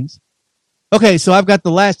the scenes. Okay, so I've got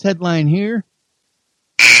the last headline here.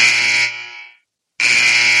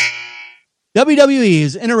 WWE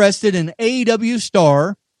is interested in AEW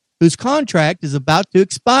star whose contract is about to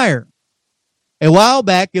expire. A while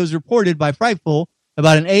back, it was reported by Frightful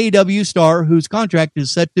about an AEW star whose contract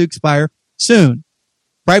is set to expire soon.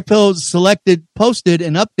 Frightful posted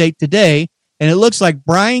an update today, and it looks like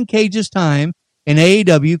Brian Cage's time in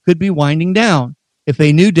AEW could be winding down if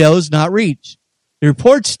a new deal is not reached. The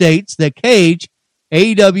report states that Cage,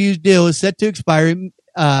 AEW's deal is set to expire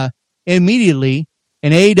immediately,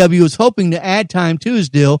 and AEW was hoping to add time to his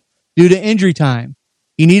deal due to injury time.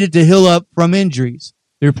 He needed to heal up from injuries.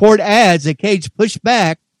 The report adds that Cage pushed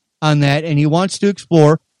back on that, and he wants to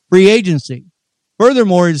explore free agency.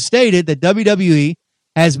 Furthermore, it is stated that WWE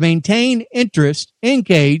has maintained interest in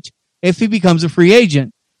Cage if he becomes a free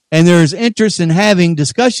agent, and there is interest in having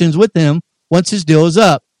discussions with him once his deal is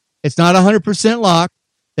up. It's not 100% locked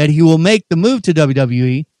that he will make the move to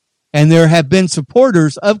WWE, and there have been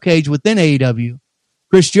supporters of Cage within AEW.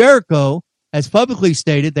 Chris Jericho has publicly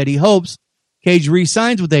stated that he hopes Cage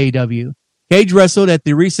re-signs with AEW. Cage wrestled at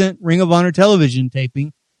the recent Ring of Honor television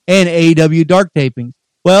taping and AEW Dark tapings.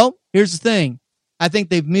 Well, here's the thing. I think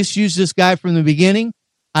they've misused this guy from the beginning.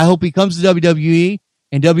 I hope he comes to WWE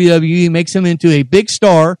and WWE makes him into a big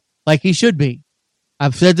star like he should be.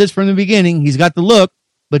 I've said this from the beginning. He's got the look,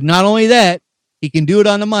 but not only that, he can do it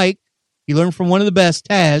on the mic. He learned from one of the best,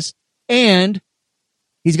 Taz, and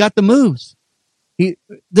he's got the moves.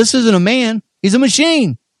 This isn't a man. He's a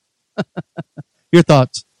machine. Your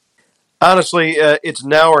thoughts? Honestly, it's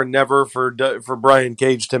now or never for Brian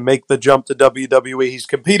Cage to make the jump to WWE. He's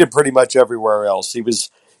competed pretty much everywhere else. He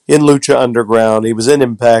was in Lucha Underground. He was in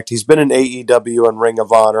Impact. He's been in AEW and Ring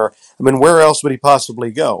of Honor. I mean, where else would he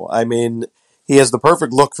possibly go? I mean, he has the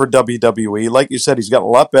perfect look for WWE. Like you said, he's got a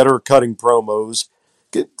lot better cutting promos.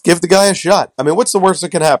 Give the guy a shot. I mean, what's the worst that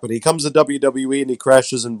can happen? He comes to WWE and he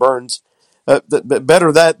crashes and burns.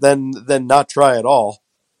 Better that than not try at all.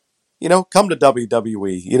 Come to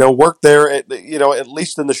WWE. Work there, at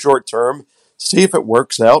least in the short term. See if it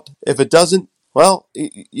works out. If it doesn't, well,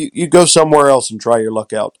 you go somewhere else and try your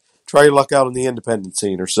luck out. Try your luck out in the independent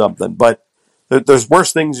scene or something. But there's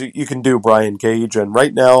worse things you can do, Brian Cage, and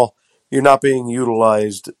right now you're not being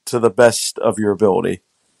utilized to the best of your ability.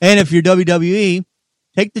 And if you're WWE,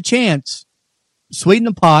 take the chance. Sweeten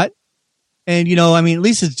the pot. And, at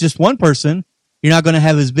least it's just one person. You're not going to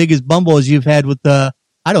have as big as Bumble as you've had with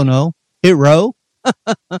Hit Row.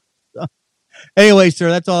 Anyway, sir,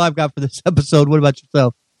 that's all I've got for this episode. What about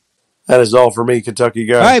yourself? That is all for me, Kentucky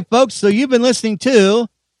guy. All right, folks. So you've been listening to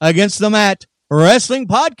Against the Mat Wrestling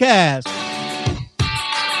Podcast.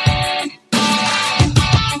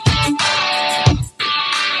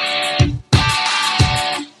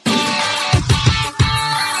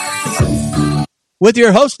 With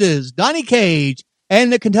your hostess, Donnie Cage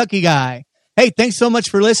and the Kentucky Guy. Hey, thanks so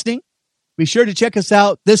much for listening. Be sure to check us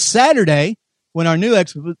out this Saturday when our new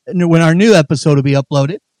episode will be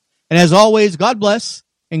uploaded. And as always, God bless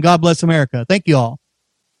and God bless America. Thank you all.